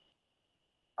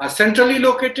 A centrally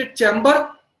located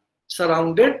chamber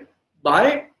surrounded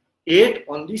by 8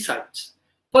 on the sides.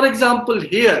 For example,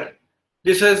 here,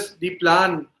 this is the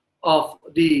plan of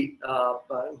the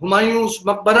Humayun's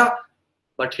Maqbara,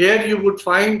 but here you would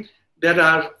find there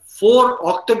are 4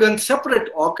 octagons, separate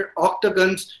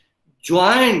octagons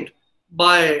joined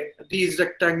by these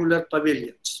rectangular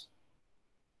pavilions.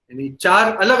 यानी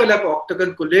 4 अलग-अलग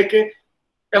octagon को लेके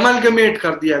amalgamate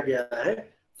कर दिया गया है,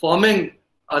 forming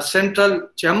a central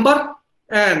chamber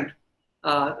and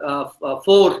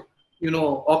 4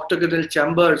 octagonal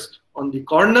chambers on the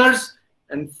corners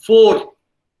and 4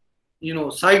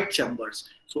 side chambers.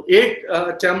 So 8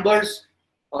 chambers,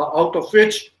 out of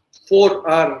which 4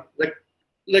 are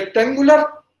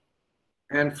rectangular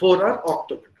and 4 are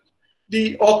octagonal.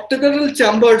 The octagonal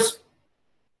chambers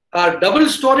are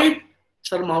double-storied,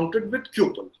 surmounted with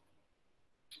cupola.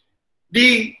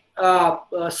 The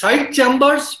side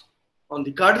chambers on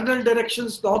the cardinal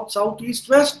directions, north, south, east,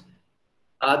 west,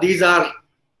 these are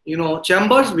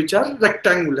chambers which are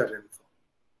rectangular in form.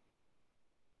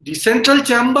 The central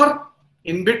chamber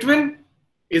in between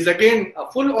is again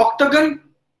a full octagon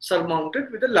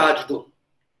surmounted with a large dome.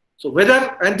 So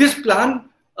and this plan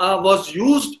was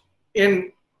used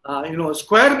in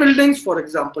square buildings, for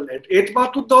example at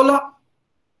Etmatud Dawla,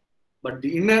 but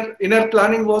the inner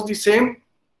planning was the same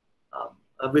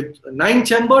with 9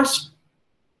 chambers.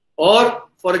 Or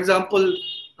for example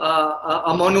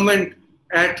a monument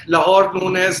at Lahore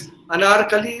known as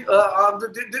Anarkali.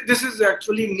 This is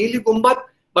actually Neeli Gumbad,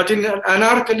 but in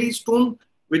Anarkali's tomb,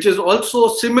 which is also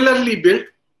similarly built.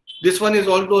 This one is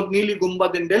also Neeli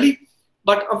Gumbad in Delhi,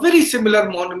 but a very similar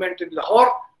monument in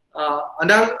Lahore,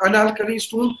 Anarkali's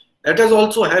tomb, that is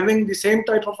also having the same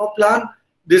type of a plan.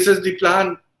 This is the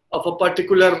plan of a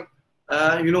particular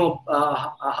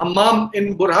hammam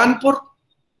in Burhanpur.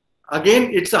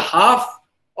 Again, it's a half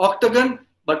octagon,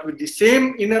 but with the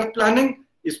same inner planning.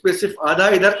 इसमें सिर्फ आधा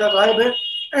इधर का गायब है.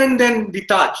 And then the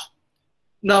Taj.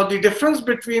 Now the difference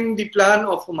between the plan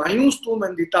of Humayun's tomb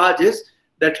and the Taj is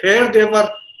that here there were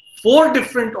 4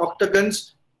 different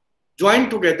octagons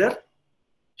joined together.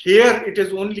 Here it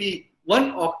is only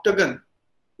 1 octagon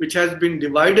which has been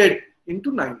divided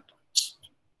into 9 parts.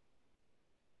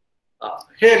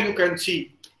 Here you can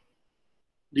see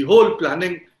the whole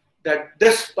planning that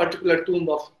this particular tomb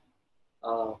of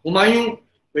Humayun,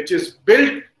 which is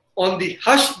built on the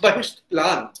Hasht Bahisht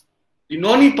plan, the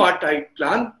non-apartheid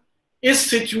plan, is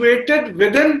situated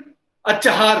within a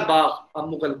Chahar Bagh, a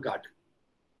Mughal garden.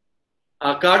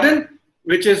 A garden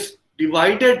which is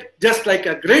divided just like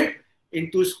a grid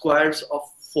into squares of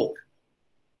 4.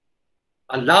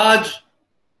 A large,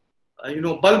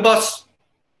 bulbous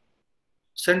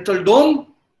central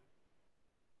dome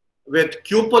with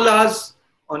cupolas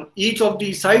on each of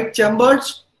the side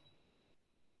chambers.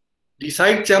 The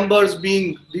side chambers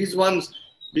being these ones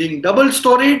being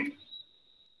double-storied.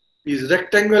 These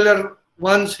rectangular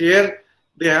ones here,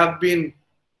 they have been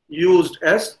used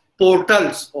as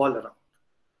portals all around.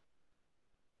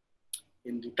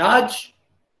 In the Taj,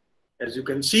 as you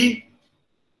can see,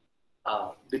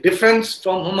 the difference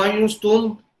from Humayun's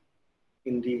tomb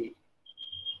in the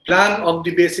plan of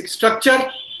the basic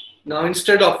structure. Now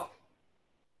instead of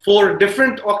 4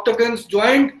 different octagons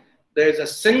joined, there is a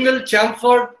single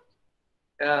chamfered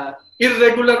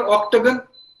irregular octagon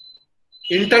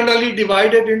internally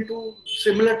divided into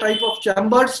similar type of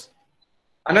chambers.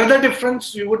 Another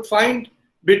difference you would find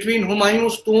between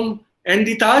Humayun's tomb and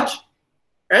the Taj.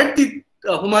 At the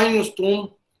Humayun's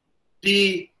tomb,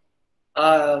 the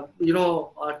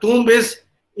tomb is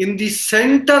in the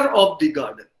center of the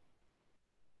garden.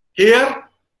 Here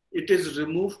it is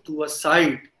removed to a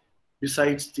side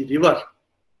besides the river.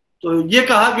 So ये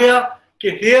कहा गया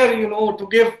कि here to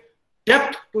give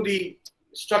depth to the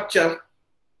structure,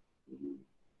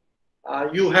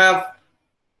 you have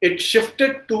it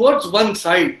shifted towards one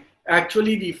side.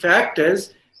 Actually, the fact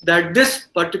is that this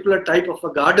particular type of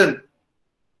a garden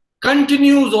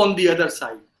continues on the other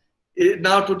side.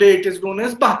 Now today it is known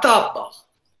as Bahtab Bagh.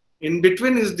 In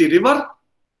between is the river,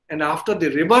 and after the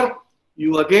river,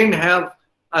 you again have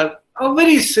a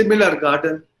very similar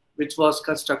garden which was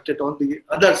constructed on the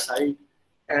other side,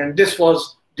 and this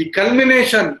was the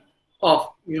culmination of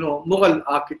Mughal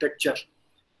architecture.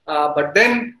 But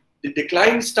then the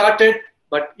decline started.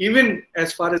 But even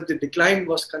as far as the decline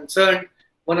was concerned,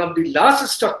 one of the last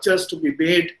structures to be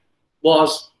made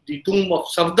was the tomb of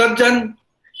Safdarjung,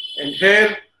 and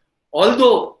here,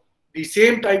 although the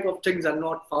same type of things are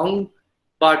not found,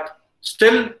 but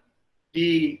still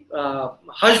the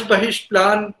Hush Bahish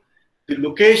plan, the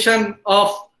location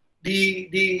of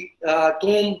the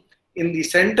tomb in the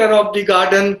center of the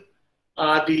garden,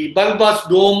 the bulbous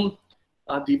dome,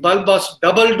 the bulbous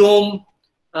double dome,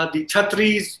 the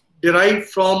chhatris derived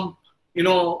from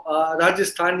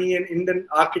Rajasthani and Indian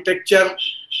architecture.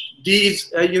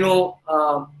 These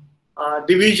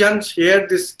divisions here,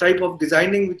 this type of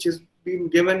designing which is being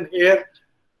given here,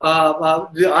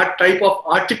 the type of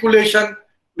articulation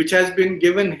which has been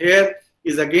given here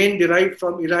is again derived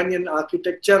from Iranian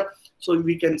architecture. So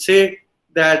we can say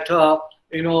that the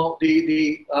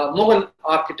Mughal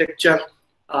architecture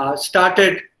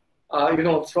started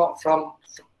from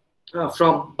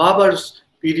Babur's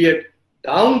period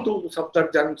down to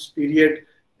Safdarjung's period.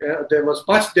 There was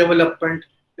much development.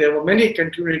 There were many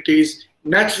continuities.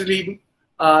 Naturally,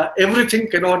 everything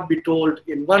cannot be told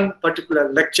in one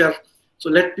particular lecture.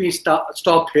 So let me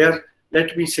stop here.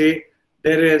 Let me say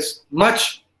there is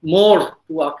much more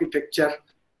to architecture.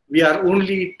 We are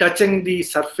only touching the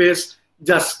surface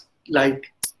just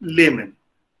like laymen.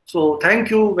 So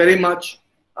thank you very much.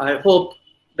 I hope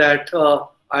that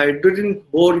I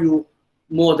didn't bore you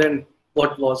more than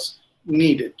what was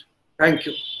needed. Thank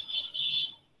you.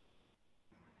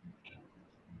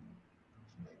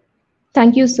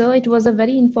 Thank you, sir. It was a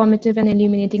very informative and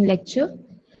illuminating lecture.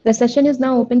 The session is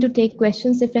now open to take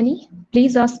questions, if any.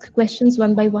 Please ask questions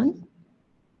one by one.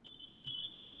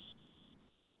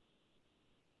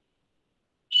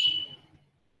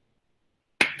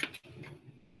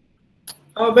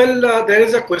 There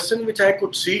is a question which I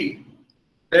could see,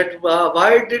 that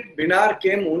why did Minar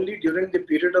came only during the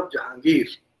period of Jahangir?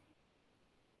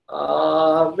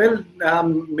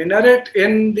 Minaret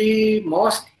in the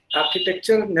mosque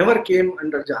architecture never came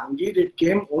under Jahangir. It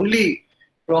came only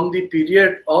from the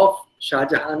period of Shah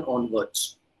Jahan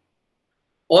onwards.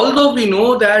 Although we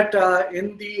know that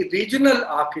in the regional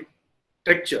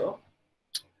architecture,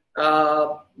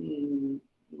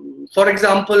 for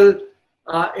example,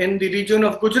 in the region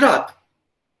of Gujarat,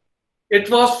 it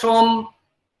was from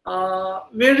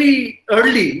very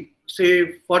early,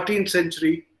 say 14th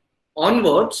century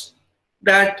onwards,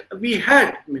 that we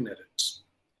had minarets.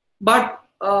 But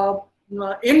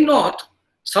in North,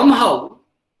 somehow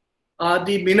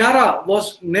the minara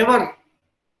was never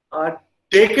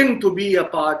taken to be a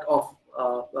part of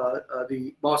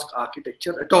the mosque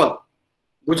architecture at all.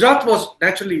 Gujarat was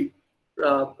naturally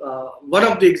one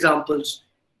of the examples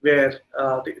where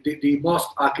the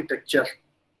mosque architecture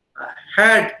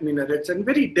had minarets, and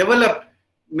very developed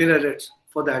minarets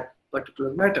for that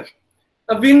particular matter.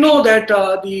 We know that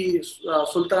the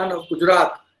Sultan of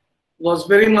Gujarat was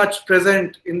very much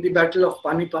present in the Battle of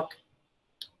Panipat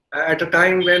at a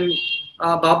time when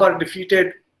Babur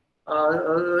defeated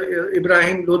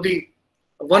Ibrahim Lodi.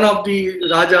 One of the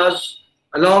Rajas,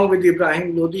 along with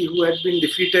Ibrahim Lodi, who had been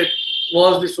defeated,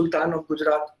 was the Sultan of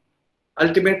Gujarat.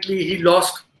 Ultimately, he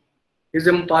lost his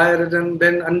empire, and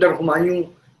then under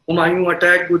Humayun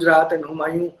attacked Gujarat, and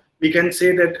Humayun, we can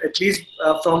say that at least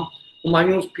from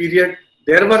Humayun's period,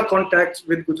 there were contacts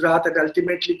with Gujarat, and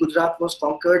ultimately Gujarat was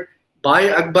conquered by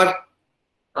Akbar.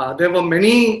 There were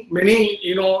many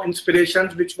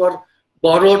inspirations which were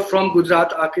borrowed from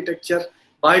Gujarat architecture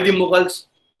by the Mughals,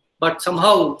 but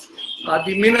somehow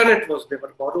the minaret was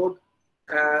never borrowed,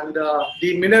 and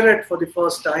the minaret for the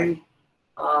first time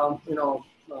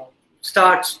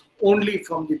starts only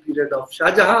from the period of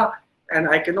Shah Jahan. And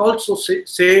I can also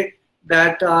say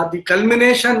that the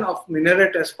culmination of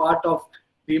minaret as part of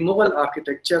the Mughal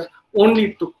architecture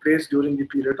only took place during the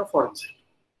period of Aurangzeb.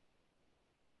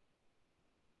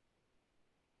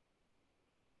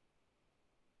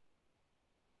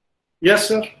 Yes,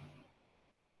 sir.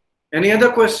 Any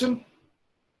other question?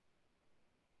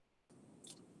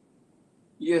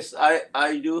 Yes,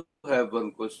 I do have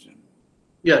one question.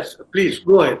 Yes, please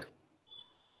go ahead.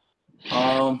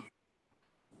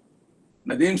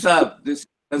 Nadeem Saab, this is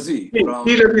Razi from...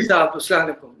 Razi Saab,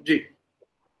 Assalamualaikum. Ji.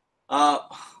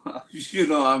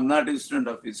 I'm not a student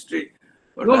of history.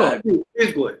 But No,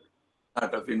 please go ahead.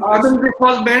 Out of This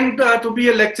was meant to be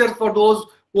a lecture for those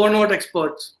who are not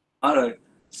experts. All right.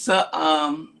 So,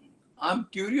 I'm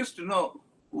curious to know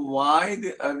why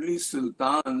the early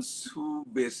sultans who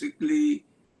basically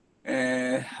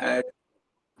had,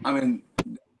 I mean,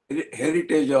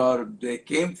 heritage or they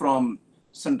came from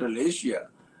Central Asia.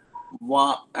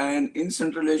 And in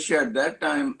Central Asia at that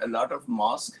time, a lot of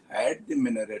mosques had the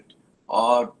minaret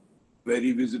or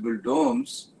very visible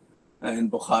domes in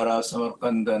Bukhara,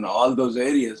 Samarkand, and all those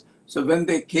areas. So when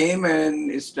they came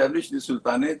and established the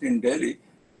Sultanate in Delhi,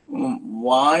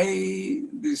 why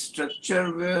the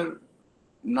structure were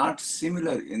not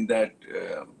similar in that?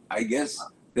 I guess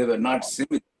they were not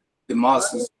similar. The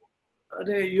mosques.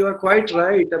 You are quite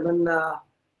right. I mean,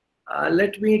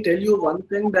 let me tell you one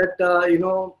thing that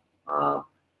uh,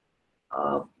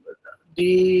 uh,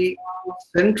 the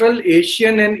Central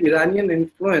Asian and Iranian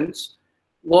influence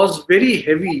was very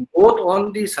heavy, both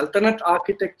on the Sultanate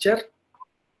architecture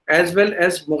as well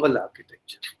as Mughal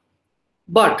architecture.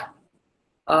 But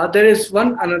there is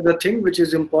one another thing which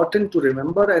is important to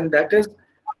remember, and that is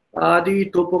the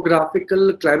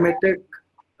topographical, climatic,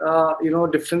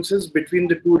 differences between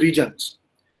the two regions.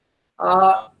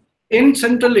 In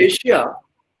Central Asia,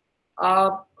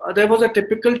 there was a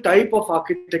typical type of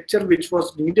architecture which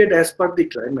was needed as per the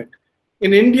climate.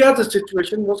 In India, the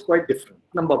situation was quite different,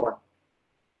 number one.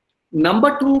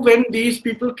 Number two, when these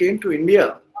people came to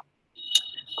India,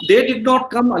 they did not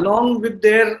come along with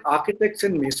their architects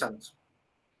and masons.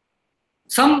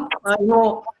 Some,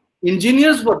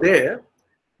 engineers were there,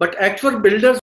 but actual builders